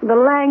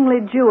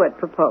Langley-Jewett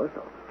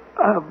proposal.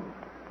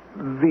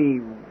 The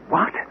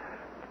what?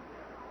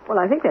 Well,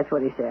 I think that's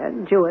what he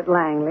said.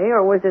 Jewett-Langley,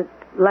 or was it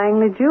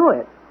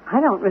Langley-Jewett? I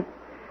don't...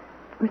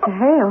 Mr.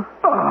 Hale.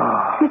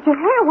 Oh. Mr.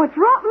 Hale, what's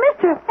wrong?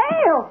 Mr.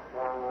 Hale!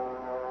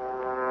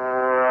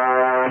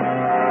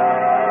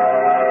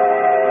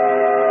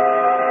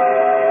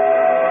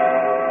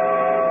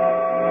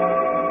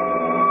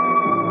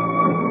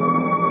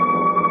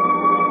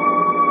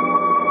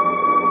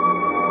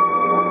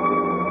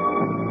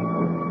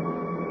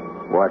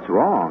 What's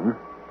wrong?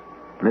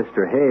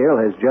 Mr. Hale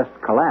has just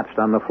collapsed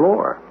on the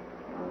floor.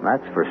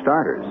 That's for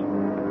starters.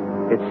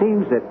 It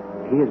seems that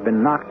he has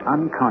been knocked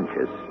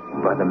unconscious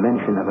by the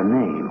mention of a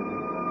name.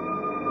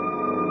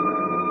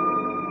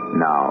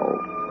 Now,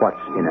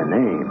 what's in a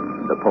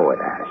name, the poet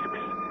asks.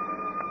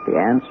 The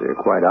answer,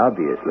 quite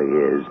obviously,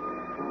 is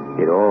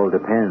it all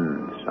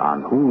depends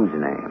on whose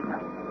name.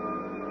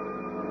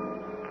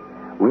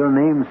 We'll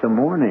name some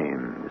more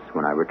names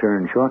when I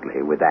return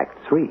shortly with Act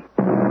 3.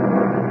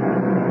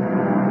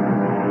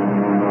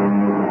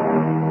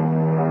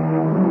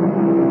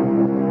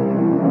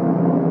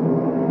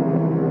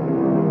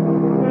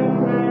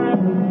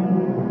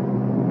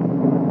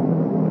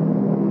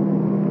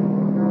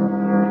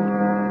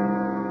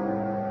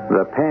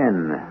 The pen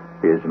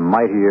is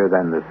mightier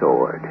than the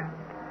sword.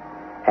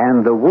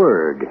 And the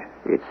word,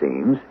 it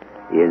seems,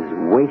 is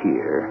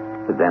weightier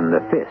than the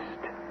fist.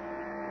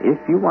 If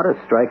you want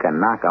to strike a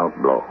knockout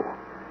blow,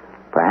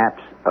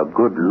 perhaps a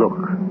good look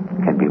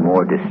can be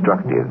more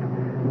destructive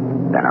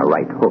than a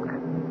right hook.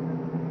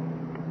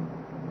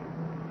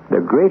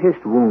 The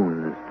greatest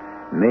wounds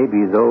may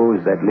be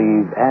those that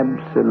leave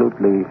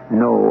absolutely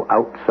no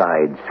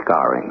outside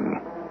scarring.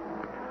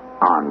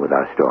 On with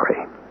our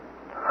story.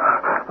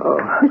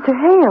 Mr.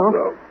 Hale.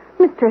 No.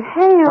 Mr.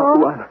 Hale.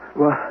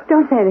 What?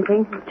 Don't say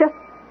anything.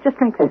 Just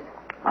drink this.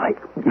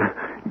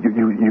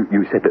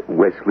 You said that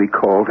Wesley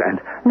called and...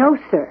 No,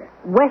 sir.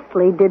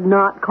 Wesley did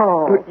not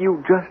call. But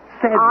you just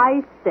said...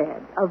 I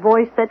said a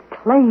voice that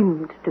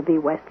claimed to be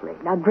Wesley.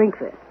 Now drink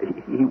this.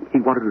 He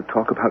wanted to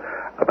talk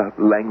about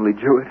Langley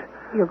Jewett.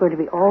 You're going to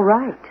be all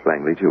right.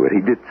 Langley Jewett.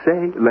 He did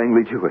say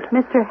Langley Jewett.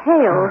 Mr.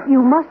 Hale,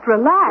 you must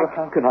relax.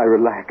 Well, how can I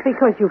relax?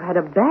 Because you've had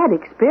a bad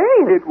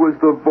experience. It was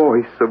the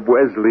voice of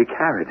Wesley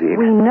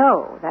Carradine. We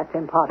know that's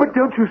impossible. But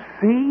don't you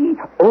see?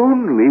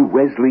 Only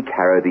Wesley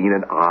Carradine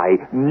and I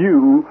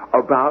knew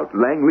about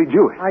Langley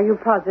Jewett. Are you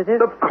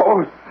positive? Of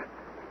course.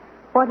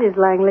 What is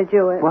Langley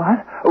Jewett?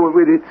 What? Oh,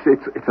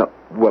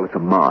 it's a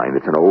mine.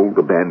 It's an old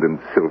abandoned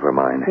silver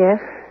mine.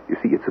 Yes? You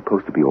see, it's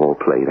supposed to be all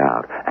played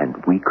out, and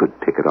we could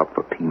pick it up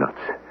for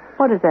peanuts.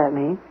 What does that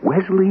mean?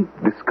 Wesley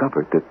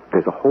discovered that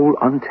there's a whole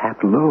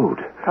untapped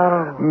lode.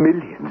 Oh.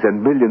 Millions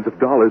and millions of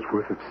dollars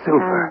worth of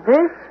silver. And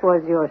this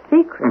was your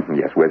secret.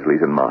 Yes,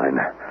 Wesley's and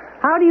mine.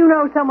 How do you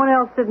know someone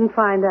else didn't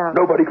find out?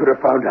 Nobody could have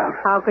found out.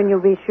 How can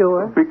you be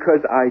sure?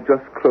 Because I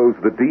just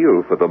closed the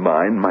deal for the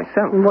mine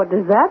myself. And what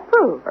does that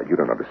prove? You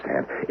don't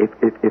understand.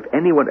 If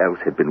anyone else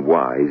had been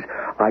wise,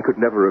 I could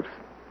never have...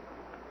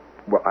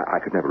 Well, I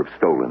could never have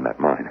stolen that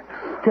mine.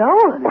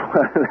 Stolen?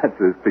 That's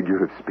a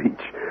figure of speech.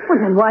 Well,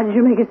 then why did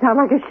you make it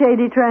sound like a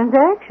shady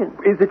transaction?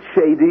 Is it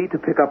shady to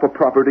pick up a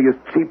property as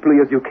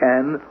cheaply as you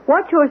can?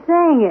 What you're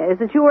saying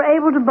is that you were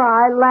able to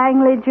buy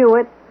Langley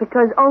Jewett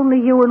because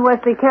only you and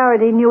Wesley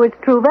Carradine knew its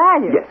true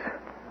value. Yes.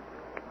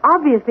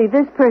 Obviously,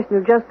 this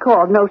person who just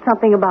called knows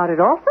something about it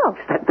also.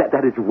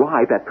 That is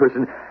why that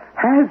person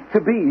has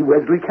to be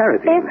Wesley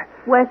Carradine.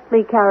 If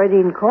Wesley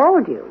Carradine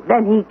called you,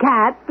 then he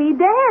can't be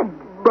dead.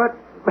 But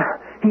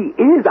he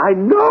is. I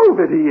know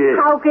that he is.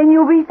 How can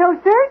you be so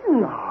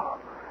certain?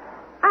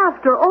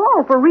 After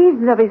all, for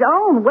reasons of his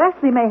own,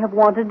 Wesley may have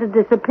wanted to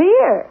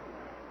disappear.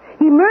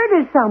 He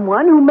murdered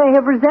someone who may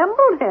have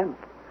resembled him.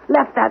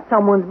 Left that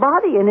someone's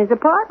body in his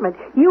apartment.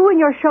 You and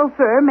your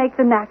chauffeur make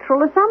the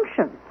natural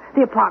assumption.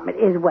 The apartment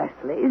is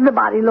Wesley's. The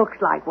body looks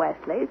like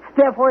Wesley's.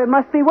 Therefore, it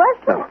must be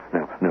Wesley.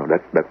 No.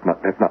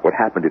 That's not what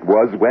happened. It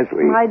was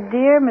Wesley. My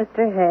dear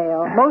Mr.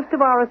 Hale, most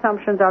of our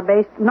assumptions are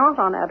based not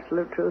on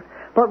absolute truth,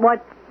 but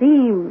what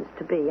seems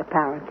to be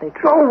apparently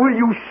true. Oh, will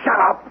you shut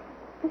up?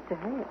 Mr.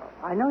 Hale,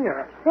 I know you're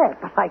upset,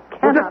 but I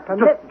cannot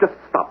permit... Just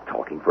stop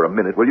talking for a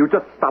minute, will you?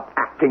 Just stop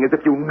acting as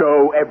if you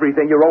know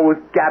everything. You're always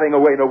gabbing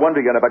away. No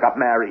wonder you never got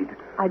married.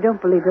 I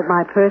don't believe that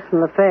my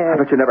personal affairs...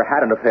 I bet you never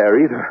had an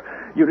affair either.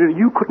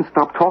 You couldn't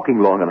stop talking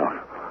long enough.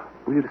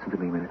 Will you listen to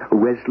me a minute?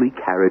 Wesley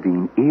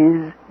Carradine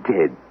is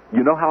dead.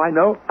 You know how I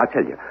know? I'll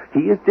tell you.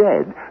 He is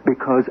dead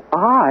because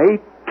I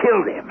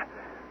killed him.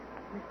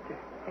 Mr.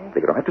 Hale...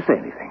 You don't have to say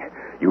anything.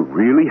 You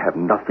really have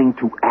nothing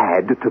to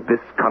add to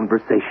this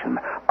conversation.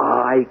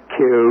 I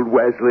killed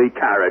Wesley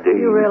Carradine.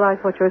 You realize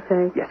what you're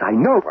saying? Yes, I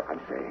know what I'm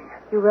saying.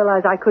 You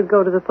realize I could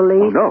go to the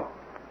police? Oh, no.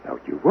 No,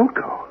 you won't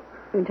go.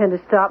 You intend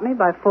to stop me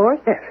by force?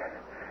 Yes.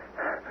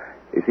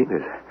 You see,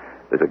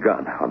 there's a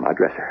gun on my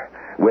dresser.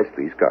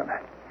 Wesley's gun.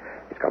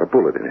 It's got a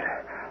bullet in it.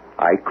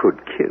 I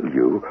could kill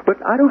you, but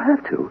I don't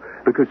have to,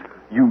 because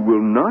you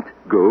will not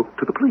go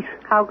to the police.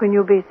 How can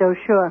you be so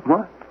sure?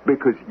 What?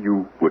 Because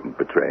you wouldn't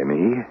betray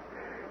me.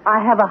 I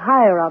have a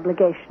higher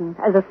obligation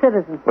as a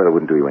citizen. Well, it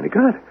wouldn't do you any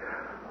good.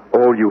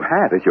 All you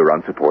have is your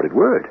unsupported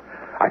word.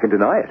 I can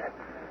deny it.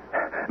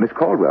 Miss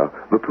Caldwell,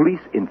 the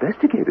police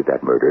investigated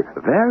that murder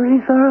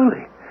very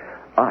thoroughly.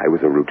 I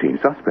was a routine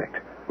suspect.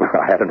 Well,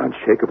 I had an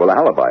unshakable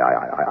alibi.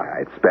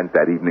 I had spent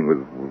that evening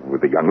with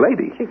a young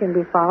lady. She can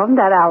be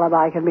found. That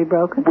alibi can be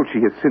broken. Well,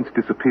 she has since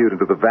disappeared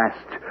into the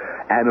vast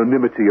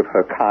anonymity of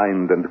her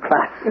kind and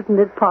class.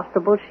 Isn't it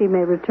possible she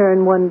may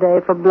return one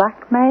day for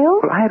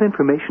blackmail? Well, I have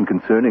information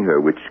concerning her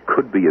which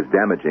could be as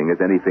damaging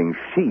as anything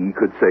she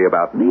could say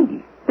about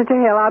me. Mr.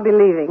 Hale, I'll be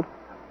leaving.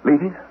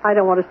 Leaving? I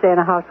don't want to stay in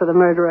a house with a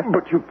murderer.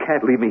 But you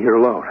can't leave me here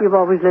alone. You've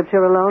always lived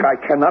here alone? I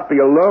cannot be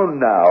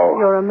alone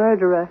now. You're a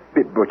murderer.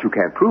 But you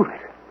can't prove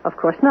it. Of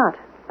course not.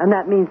 And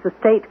that means the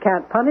state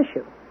can't punish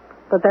you.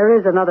 But there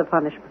is another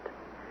punishment.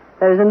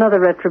 There is another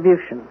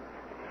retribution.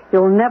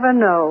 You'll never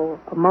know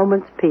a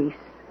moment's peace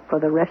for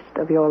the rest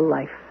of your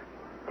life.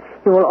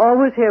 You will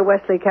always hear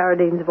Wesley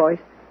Carradine's voice.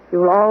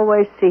 You will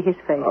always see his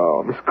face.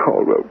 Oh, Miss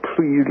Caldwell,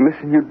 please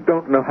listen. You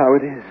don't know how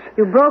it is.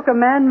 You broke a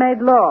man-made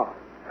law.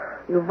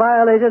 You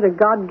violated a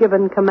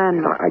God-given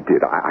commandment. I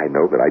did. I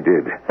know that I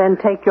did. Then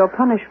take your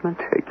punishment.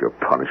 Take your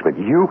punishment.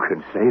 You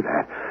can say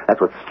that. That's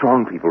what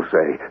strong people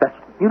say. That's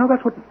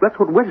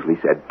what Wesley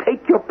said.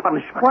 Take your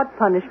punishment. What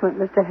punishment,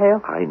 Mr. Hale?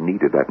 I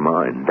needed that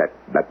mine,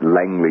 that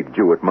Langley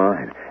Jewett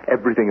mine.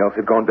 Everything else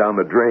had gone down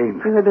the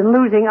drain. You had been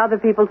losing other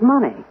people's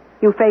money.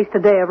 You faced a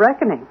day of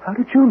reckoning. How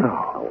did you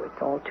know? Oh,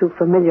 it's all too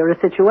familiar a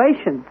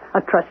situation.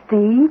 A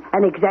trustee,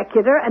 an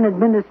executor, an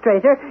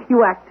administrator.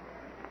 You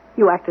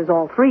act as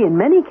all three in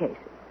many cases.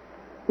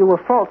 You were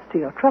false to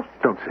your trust.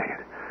 Don't say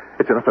it.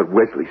 It's enough that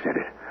Wesley said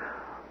it.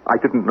 I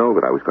didn't know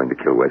that I was going to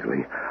kill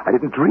Wesley. I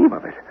didn't dream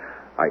of it.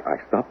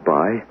 I stopped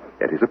by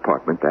at his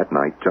apartment that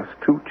night just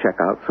to check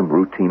out some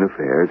routine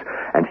affairs,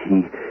 and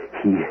he...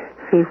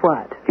 He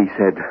what? He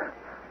said...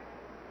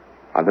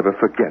 I'll never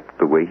forget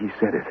the way he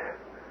said it.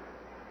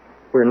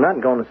 We're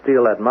not going to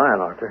steal that mine,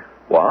 Arthur.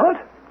 What?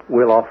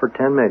 We'll offer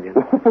 $10 million.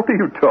 What are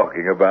you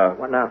talking about?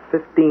 Well, now,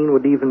 15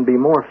 would even be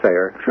more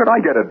fair. Should I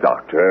get a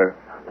doctor?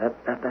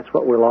 That's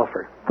what we'll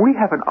offer. We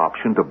have an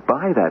option to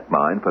buy that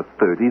mine for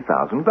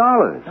 $30,000.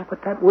 No,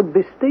 but that would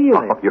be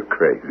stealing. Oh, you're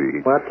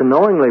crazy. Well, to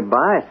knowingly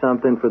buy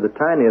something for the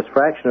tiniest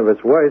fraction of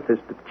its worth is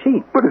to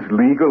cheat. But it's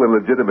legal and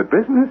legitimate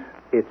business.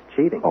 It's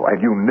cheating. Oh,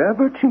 and you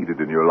never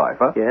cheated in your life,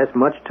 huh? Yes,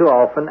 much too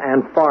often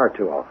and far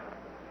too often.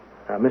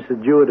 Now,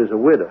 Mrs. Jewett is a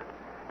widow.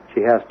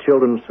 She has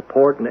children to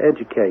support and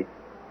educate.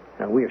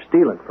 Now, we are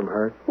stealing from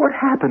her. What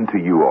happened to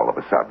you all of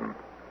a sudden?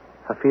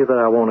 I feel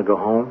that I want to go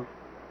home.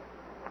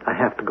 I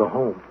have to go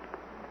home.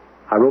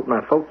 I wrote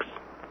my folks.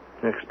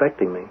 You're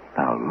expecting me.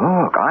 Now,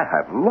 look, I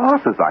have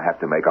losses I have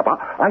to make up.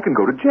 I can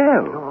go to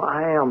jail. Oh,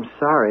 I am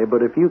sorry,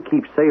 but if you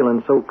keep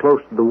sailing so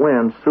close to the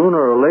wind, sooner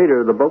or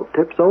later the boat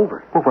tips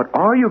over. Well, what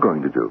are you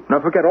going to do?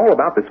 Now, forget all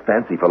about this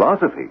fancy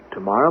philosophy.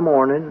 Tomorrow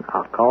morning,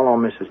 I'll call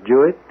on Mrs.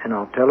 Jewett, and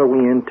I'll tell her we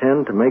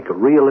intend to make a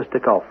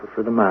realistic offer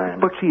for the mine.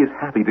 But she is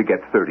happy to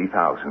get $30,000.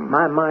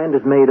 My mind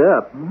is made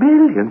up.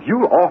 Millions?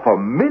 You'll offer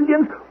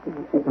millions?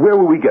 Where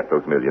will we get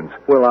those millions?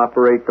 We'll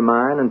operate the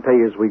mine and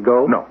pay as we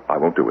go. No, I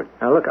won't do it.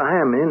 Now, look,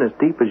 I am in as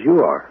deep as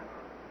you are.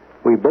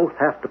 We both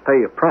have to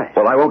pay a price.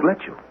 Well, I won't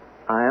let you.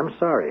 I am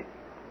sorry.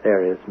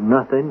 There is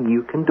nothing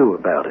you can do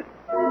about it.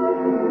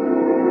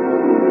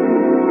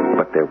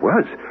 But there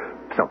was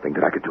something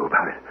that I could do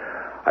about it.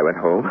 I went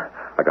home,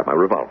 I got my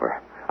revolver.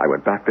 I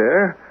went back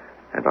there,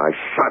 and I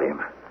shot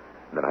him.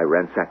 And then I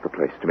ransacked the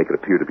place to make it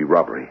appear to be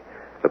robbery.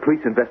 The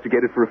police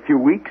investigated for a few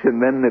weeks,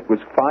 and then it was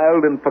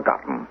filed and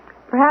forgotten.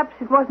 Perhaps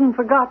it wasn't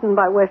forgotten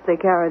by Wesley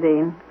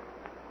Carradine.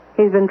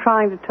 He's been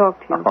trying to talk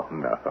to you. Oh,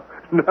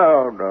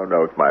 no.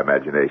 No. It's my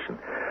imagination.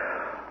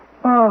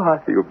 Oh, I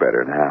feel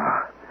better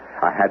now.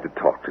 I had to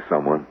talk to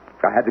someone.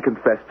 I had to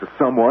confess to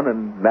someone,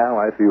 and now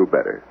I feel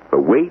better. The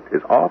weight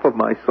is off of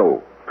my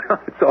soul.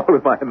 It's all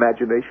in my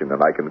imagination,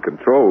 and I can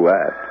control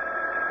that.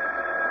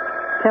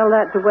 Tell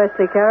that to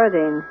Wesley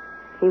Carradine.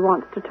 He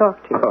wants to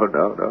talk to you. Oh,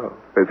 no.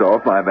 It's all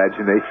my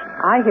imagination.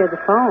 I hear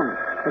the phone.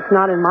 It's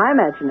not in my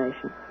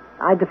imagination.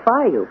 I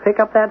defy you. Pick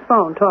up that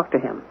phone. Talk to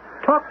him.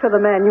 Talk to the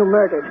man you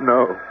murdered.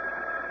 No,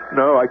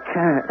 I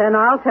can't. Then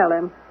I'll tell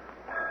him.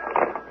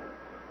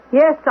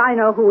 Yes, I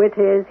know who it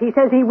is. He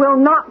says he will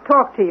not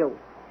talk to you.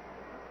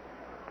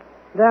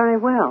 Very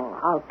well.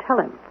 I'll tell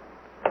him.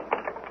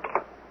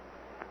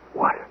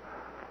 What?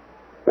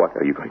 What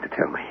are you going to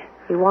tell me?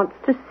 He wants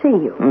to see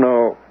you.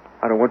 No,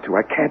 I don't want to.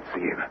 I can't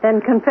see him. Then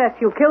confess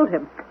you killed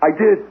him. I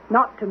did.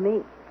 Not to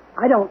me.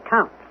 I don't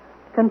count.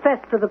 Confess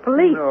to the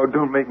police. No,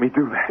 don't make me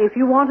do that. If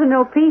you want to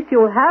know peace,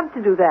 you'll have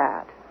to do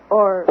that.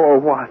 Or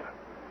what?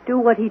 Do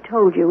what he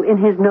told you in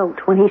his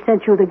note when he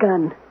sent you the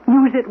gun.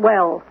 Use it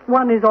well.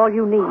 One is all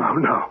you need. Oh,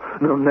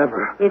 no,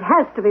 never. It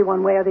has to be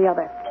one way or the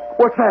other.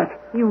 What's that?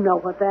 You know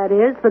what that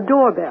is, the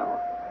doorbell.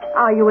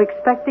 Are you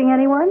expecting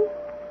anyone?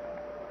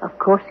 Of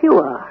course you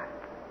are.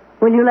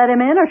 Will you let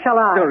him in, or shall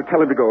I? No,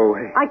 tell him to go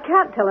away. I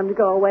can't tell him to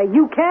go away.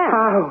 You can.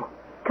 How?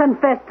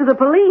 Confess to the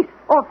police,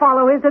 or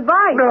follow his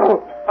advice.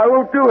 No, I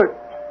won't do it.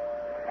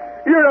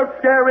 You don't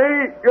scare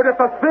me. You're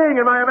just a thing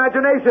in my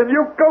imagination.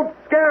 You don't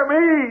scare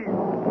me.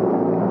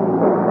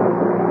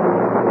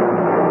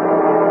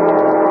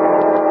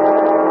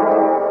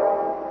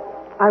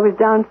 I was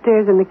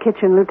downstairs in the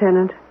kitchen,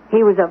 Lieutenant.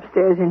 He was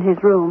upstairs in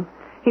his room.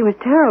 He was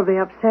terribly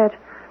upset.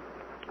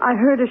 I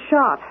heard a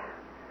shot.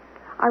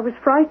 I was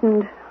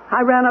frightened.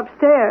 I ran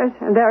upstairs,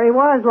 and there he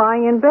was,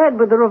 lying in bed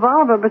with the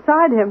revolver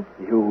beside him.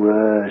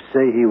 You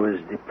say he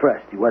was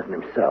depressed. He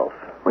wasn't himself.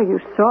 Well, you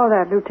saw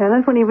that,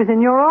 Lieutenant, when he was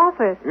in your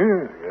office.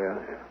 Yeah.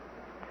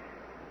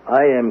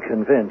 I am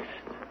convinced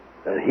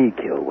that he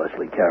killed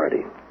Wesley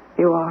Carradine.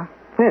 You are?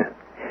 Yeah.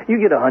 You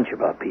get a hunch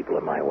about people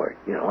in my work.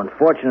 You know,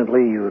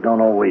 unfortunately, you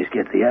don't always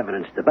get the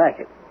evidence to back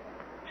it.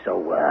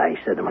 So I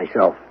said to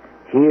myself,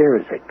 here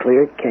is a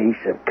clear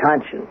case of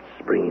conscience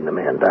bringing the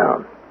man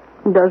down.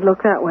 It does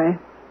look that way.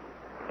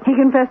 He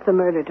confessed the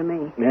murder to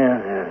me.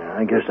 Yeah,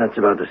 I guess that's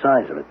about the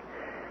size of it.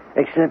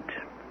 Except,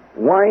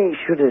 why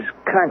should his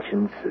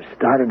conscience have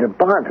started to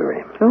bother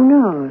him? Who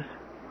knows?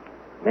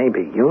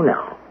 Maybe you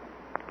know.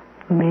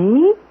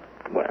 Me?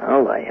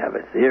 Well, I have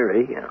a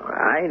theory. You know,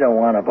 I don't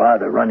want to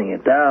bother running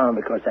it down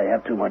because I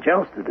have too much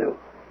else to do.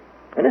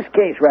 And this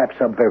case wraps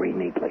up very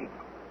neatly.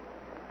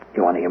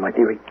 You want to hear my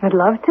theory? I'd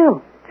love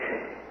to.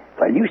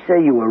 Well, you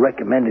say you were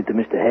recommended to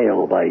Mr.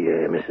 Hale by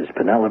Mrs.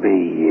 Penelope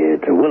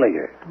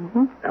Terwilliger.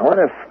 Mm-hmm. Now, what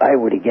if I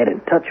were to get in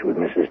touch with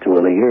Mrs.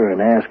 Terwilliger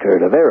and ask her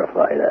to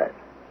verify that?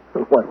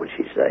 What would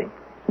she say?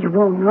 You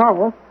won't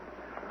know.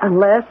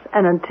 Unless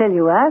and until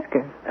you ask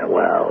her.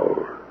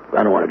 Well,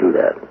 I don't want to do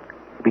that.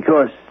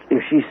 Because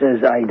if she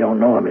says I don't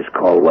know Miss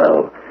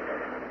Caldwell,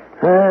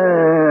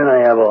 then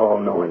I have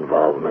no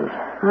involvement.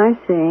 I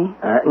see.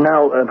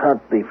 Now,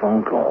 about the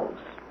phone calls.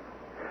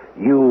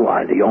 You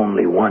are the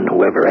only one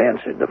who ever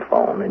answered the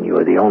phone, and you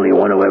are the only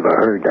one who ever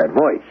heard that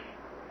voice.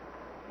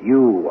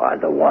 You are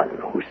the one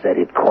who said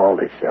it called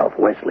itself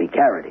Wesley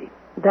Carradine.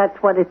 That's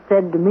what it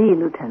said to me,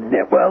 Lieutenant.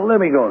 Yeah, well, let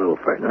me go a little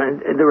further.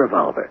 The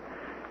revolver.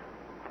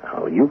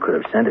 Oh, you could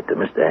have sent it to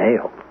Mr.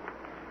 Hale.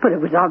 But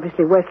it was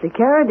obviously Wesley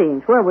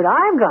Carradine's. Where would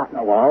I have gotten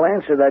it? Well, I'll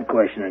answer that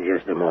question in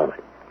just a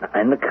moment.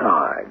 And the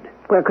card.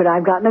 Where could I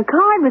have gotten a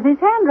card with his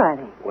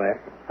handwriting? Where?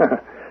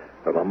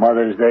 From a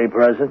Mother's Day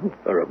present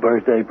or a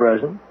birthday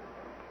present?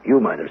 You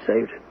might have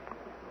saved it.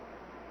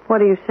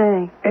 What are you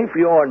saying? If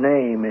your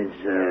name is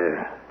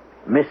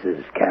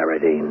Mrs.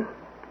 Carradine,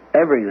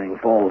 everything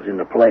falls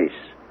into place.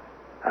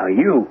 Now,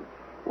 you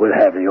would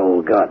have the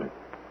old gun.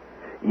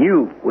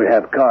 You would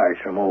have cards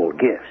from old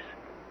gifts.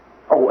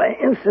 Oh,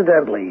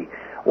 incidentally,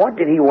 what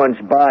did he once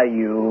buy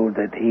you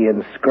that he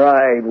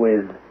inscribed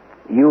with,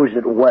 use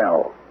it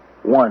well,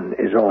 one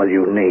is all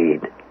you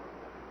need?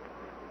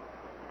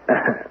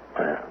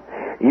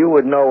 You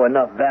would know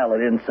enough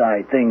valid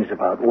inside things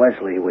about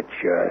Wesley which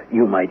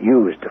you might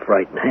use to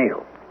frighten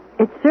Hale.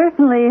 It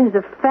certainly is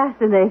a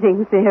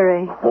fascinating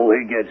theory. Oh,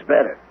 it gets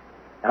better.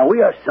 Now,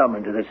 we are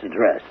summoned to this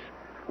address.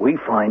 We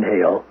find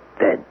Hale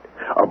dead.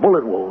 A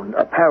bullet wound,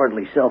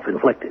 apparently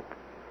self-inflicted.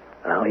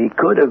 Now, he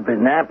could have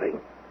been napping.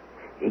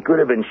 He could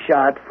have been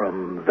shot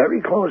from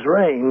very close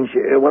range,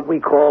 what we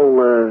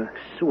call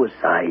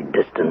suicide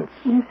distance.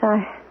 Yes,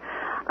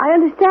 I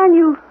understand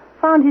you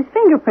found his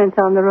fingerprints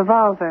on the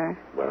revolver.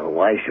 Well,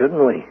 why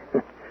shouldn't we?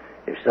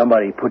 If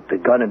somebody put the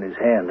gun in his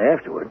hand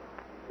afterward.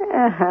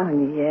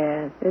 Oh,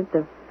 yes, it's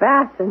a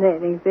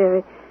fascinating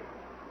theory.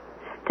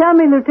 Tell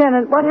me,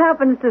 Lieutenant, what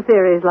happens to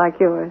theories like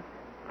yours?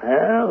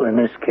 Well, in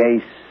this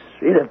case,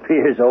 it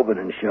appears open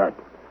and shut.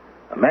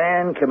 A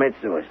man commits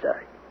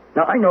suicide.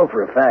 Now, I know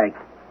for a fact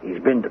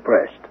he's been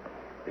depressed.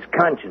 His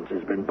conscience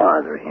has been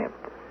bothering him.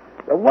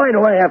 But why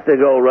do I have to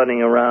go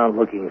running around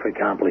looking for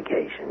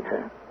complications,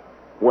 huh?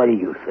 What do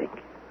you think?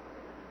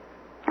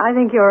 I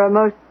think you're a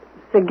most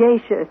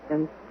sagacious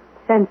and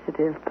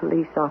sensitive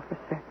police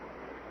officer.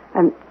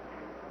 And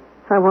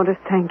I want to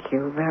thank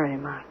you very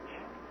much.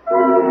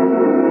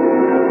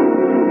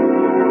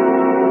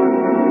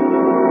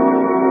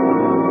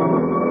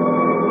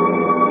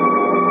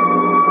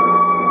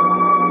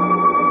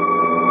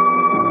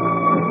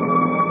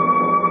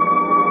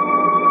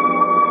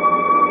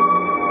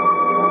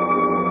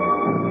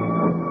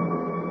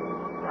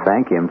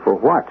 Thank him for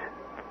what?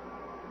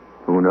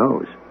 Who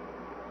knows?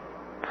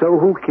 So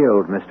who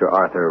killed Mr.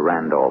 Arthur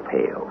Randolph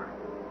Hale?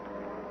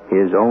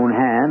 His own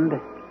hand,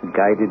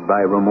 guided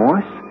by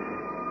remorse,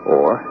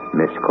 or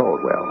Miss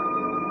Caldwell?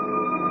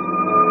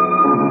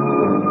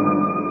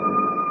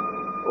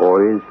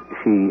 Or is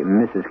she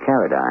Mrs.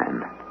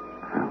 Carradine?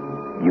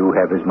 You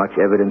have as much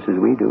evidence as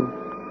we do.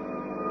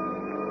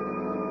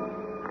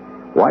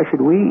 Why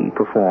should we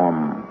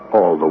perform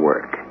all the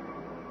work?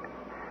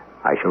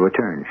 I shall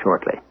return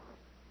shortly.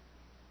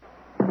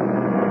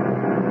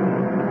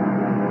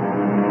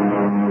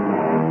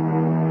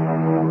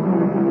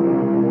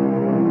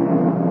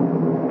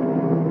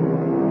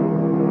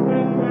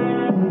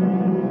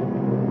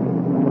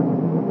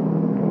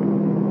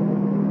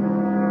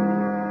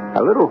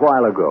 A little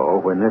while ago,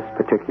 when this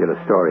particular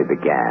story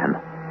began,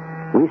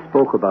 we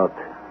spoke about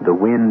the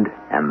wind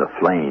and the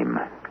flame.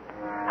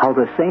 How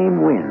the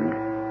same wind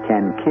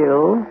can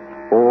kill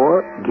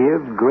or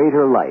give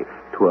greater life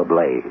to a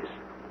blaze.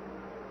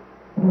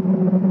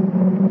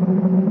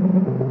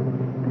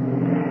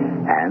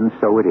 And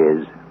so it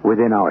is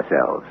within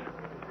ourselves.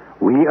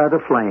 We are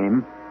the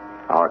flame,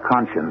 our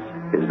conscience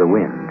is the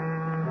wind.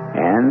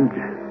 And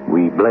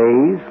we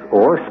blaze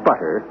or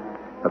sputter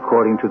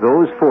according to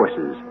those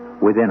forces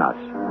within us.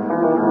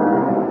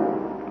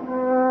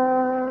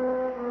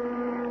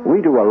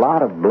 We do a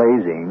lot of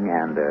blazing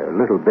and a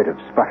little bit of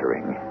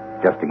sputtering,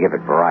 just to give it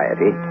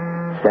variety,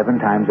 7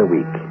 times a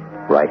week,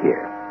 right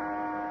here.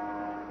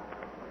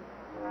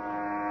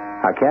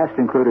 Our cast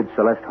included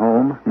Celeste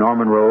Holm,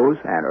 Norman Rose,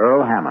 and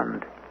Earl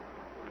Hammond.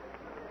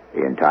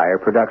 The entire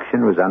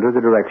production was under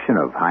the direction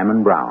of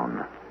Hyman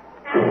Brown.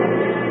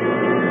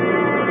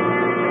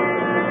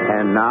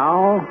 And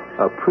now,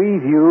 a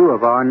preview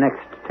of our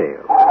next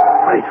tale.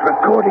 It's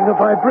recording a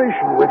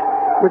vibration with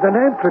an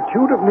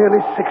amplitude of nearly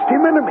 60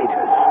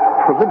 millimeters.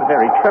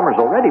 Preliminary tremors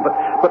already, but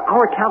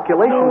our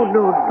calculations...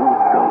 No.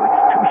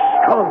 It's too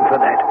strong for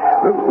that.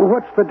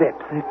 What's the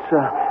depth? It's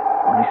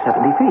only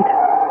 70 feet.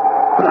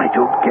 But I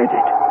don't get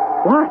it.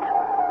 What?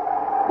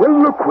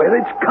 Well, look where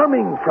it's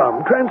coming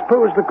from.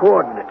 Transpose the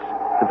coordinates.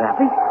 The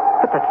valley?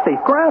 But that's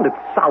safe ground.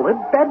 It's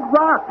solid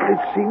bedrock.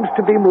 It seems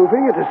to be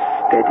moving at a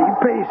steady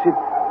pace.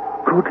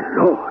 Good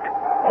Lord.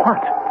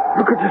 What?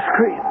 Look at the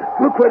screen.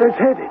 Look where it's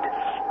headed.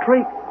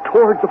 Straight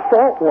toward the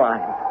fault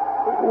line.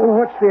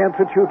 What's the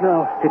amplitude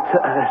now? It's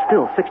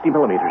still 60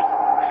 millimeters.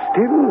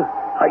 Still?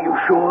 Are you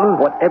sure?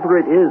 Whatever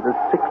it is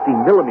 60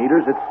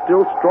 millimeters. It's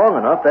still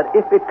strong enough that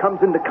if it comes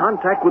into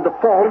contact with the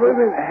fault... Wait,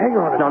 hang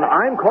on a minute. No,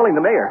 I'm calling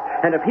the mayor.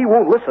 And if he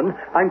won't listen,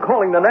 I'm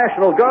calling the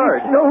National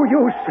Guard. It's no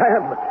use,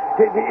 Sam.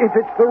 If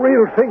it's the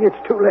real thing,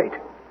 it's too late.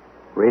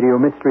 Radio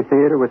Mystery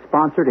Theater was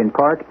sponsored in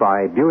part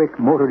by Buick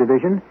Motor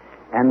Division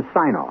and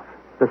Sign-Off,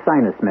 the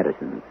sinus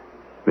medicines.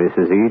 This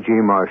is E.G.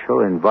 Marshall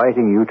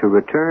inviting you to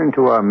return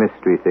to our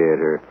Mystery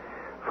Theater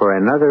for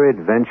another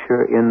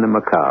adventure in the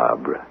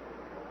macabre.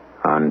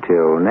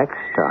 Until next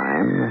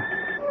time,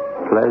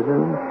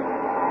 pleasant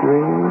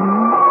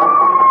dreams.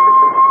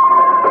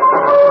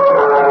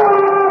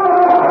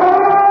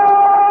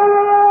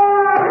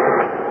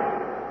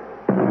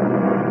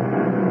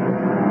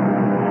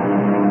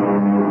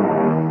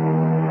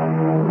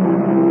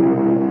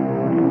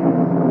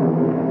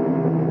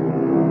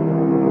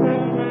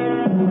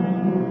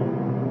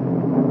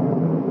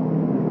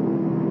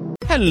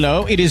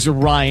 Hello, it is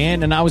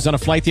Ryan, and I was on a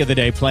flight the other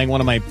day playing one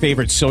of my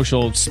favorite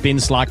social spin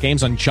slot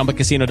games on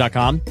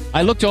ChumbaCasino.com.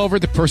 I looked over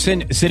at the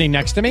person sitting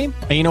next to me,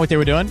 and you know what they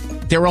were doing?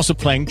 They were also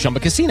playing Chumba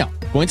Casino.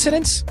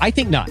 Coincidence? I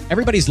think not.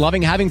 Everybody's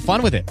loving having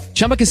fun with it.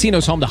 Chumba Casino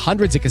is home to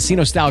hundreds of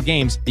casino-style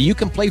games that you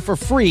can play for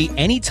free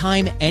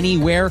anytime,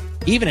 anywhere,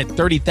 even at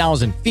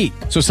 30,000 feet.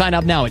 So sign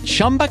up now at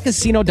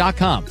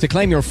ChumbaCasino.com to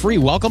claim your free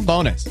welcome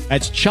bonus.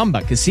 That's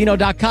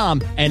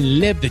ChumbaCasino.com and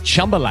live the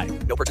Chumba life.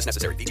 No purchase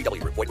necessary.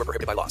 VGW. Void where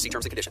prohibited by law. See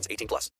terms and conditions. 18+.